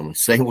cops on us,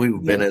 saying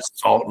we've been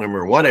assaulting them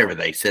or whatever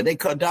they said. They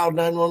dialed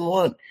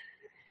 911.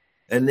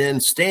 And then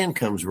Stan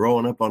comes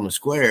rolling up on the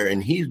square,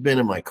 and he's been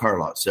in my car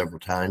lot several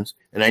times.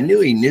 And I knew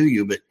he knew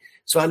you, but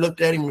so I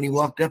looked at him when he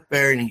walked up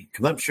there, and he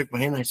come up, shook my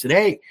hand. I said,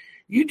 "Hey,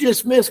 you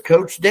just missed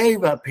Coach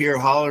Dave up here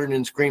hollering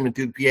and screaming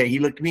through the PA." He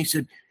looked at me and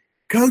said,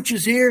 "Coach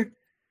is here?"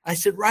 I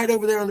said, "Right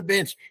over there on the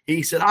bench."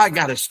 He said, "I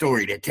got a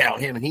story to tell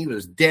him." And he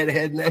was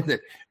deadheading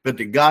it. But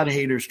the God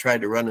haters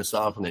tried to run us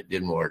off, and it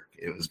didn't work.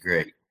 It was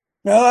great.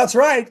 Well, that's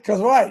right, because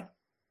what?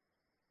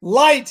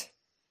 Light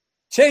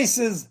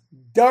chases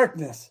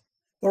darkness.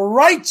 The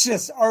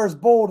righteous are as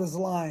bold as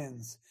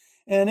lions,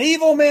 and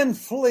evil men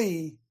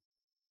flee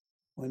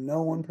when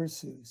no one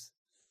pursues.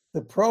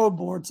 The pro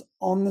aborts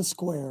on the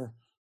square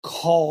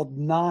called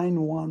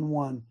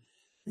 911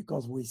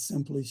 because we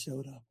simply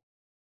showed up.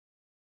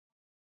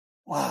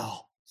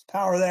 Wow. There's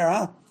power there,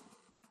 huh?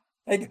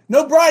 Hey,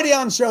 no Bridie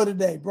on show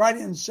today.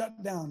 Bridie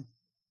shut down.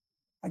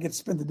 I get to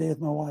spend the day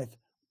with my wife.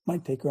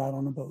 Might take her out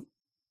on a boat.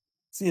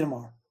 See you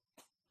tomorrow.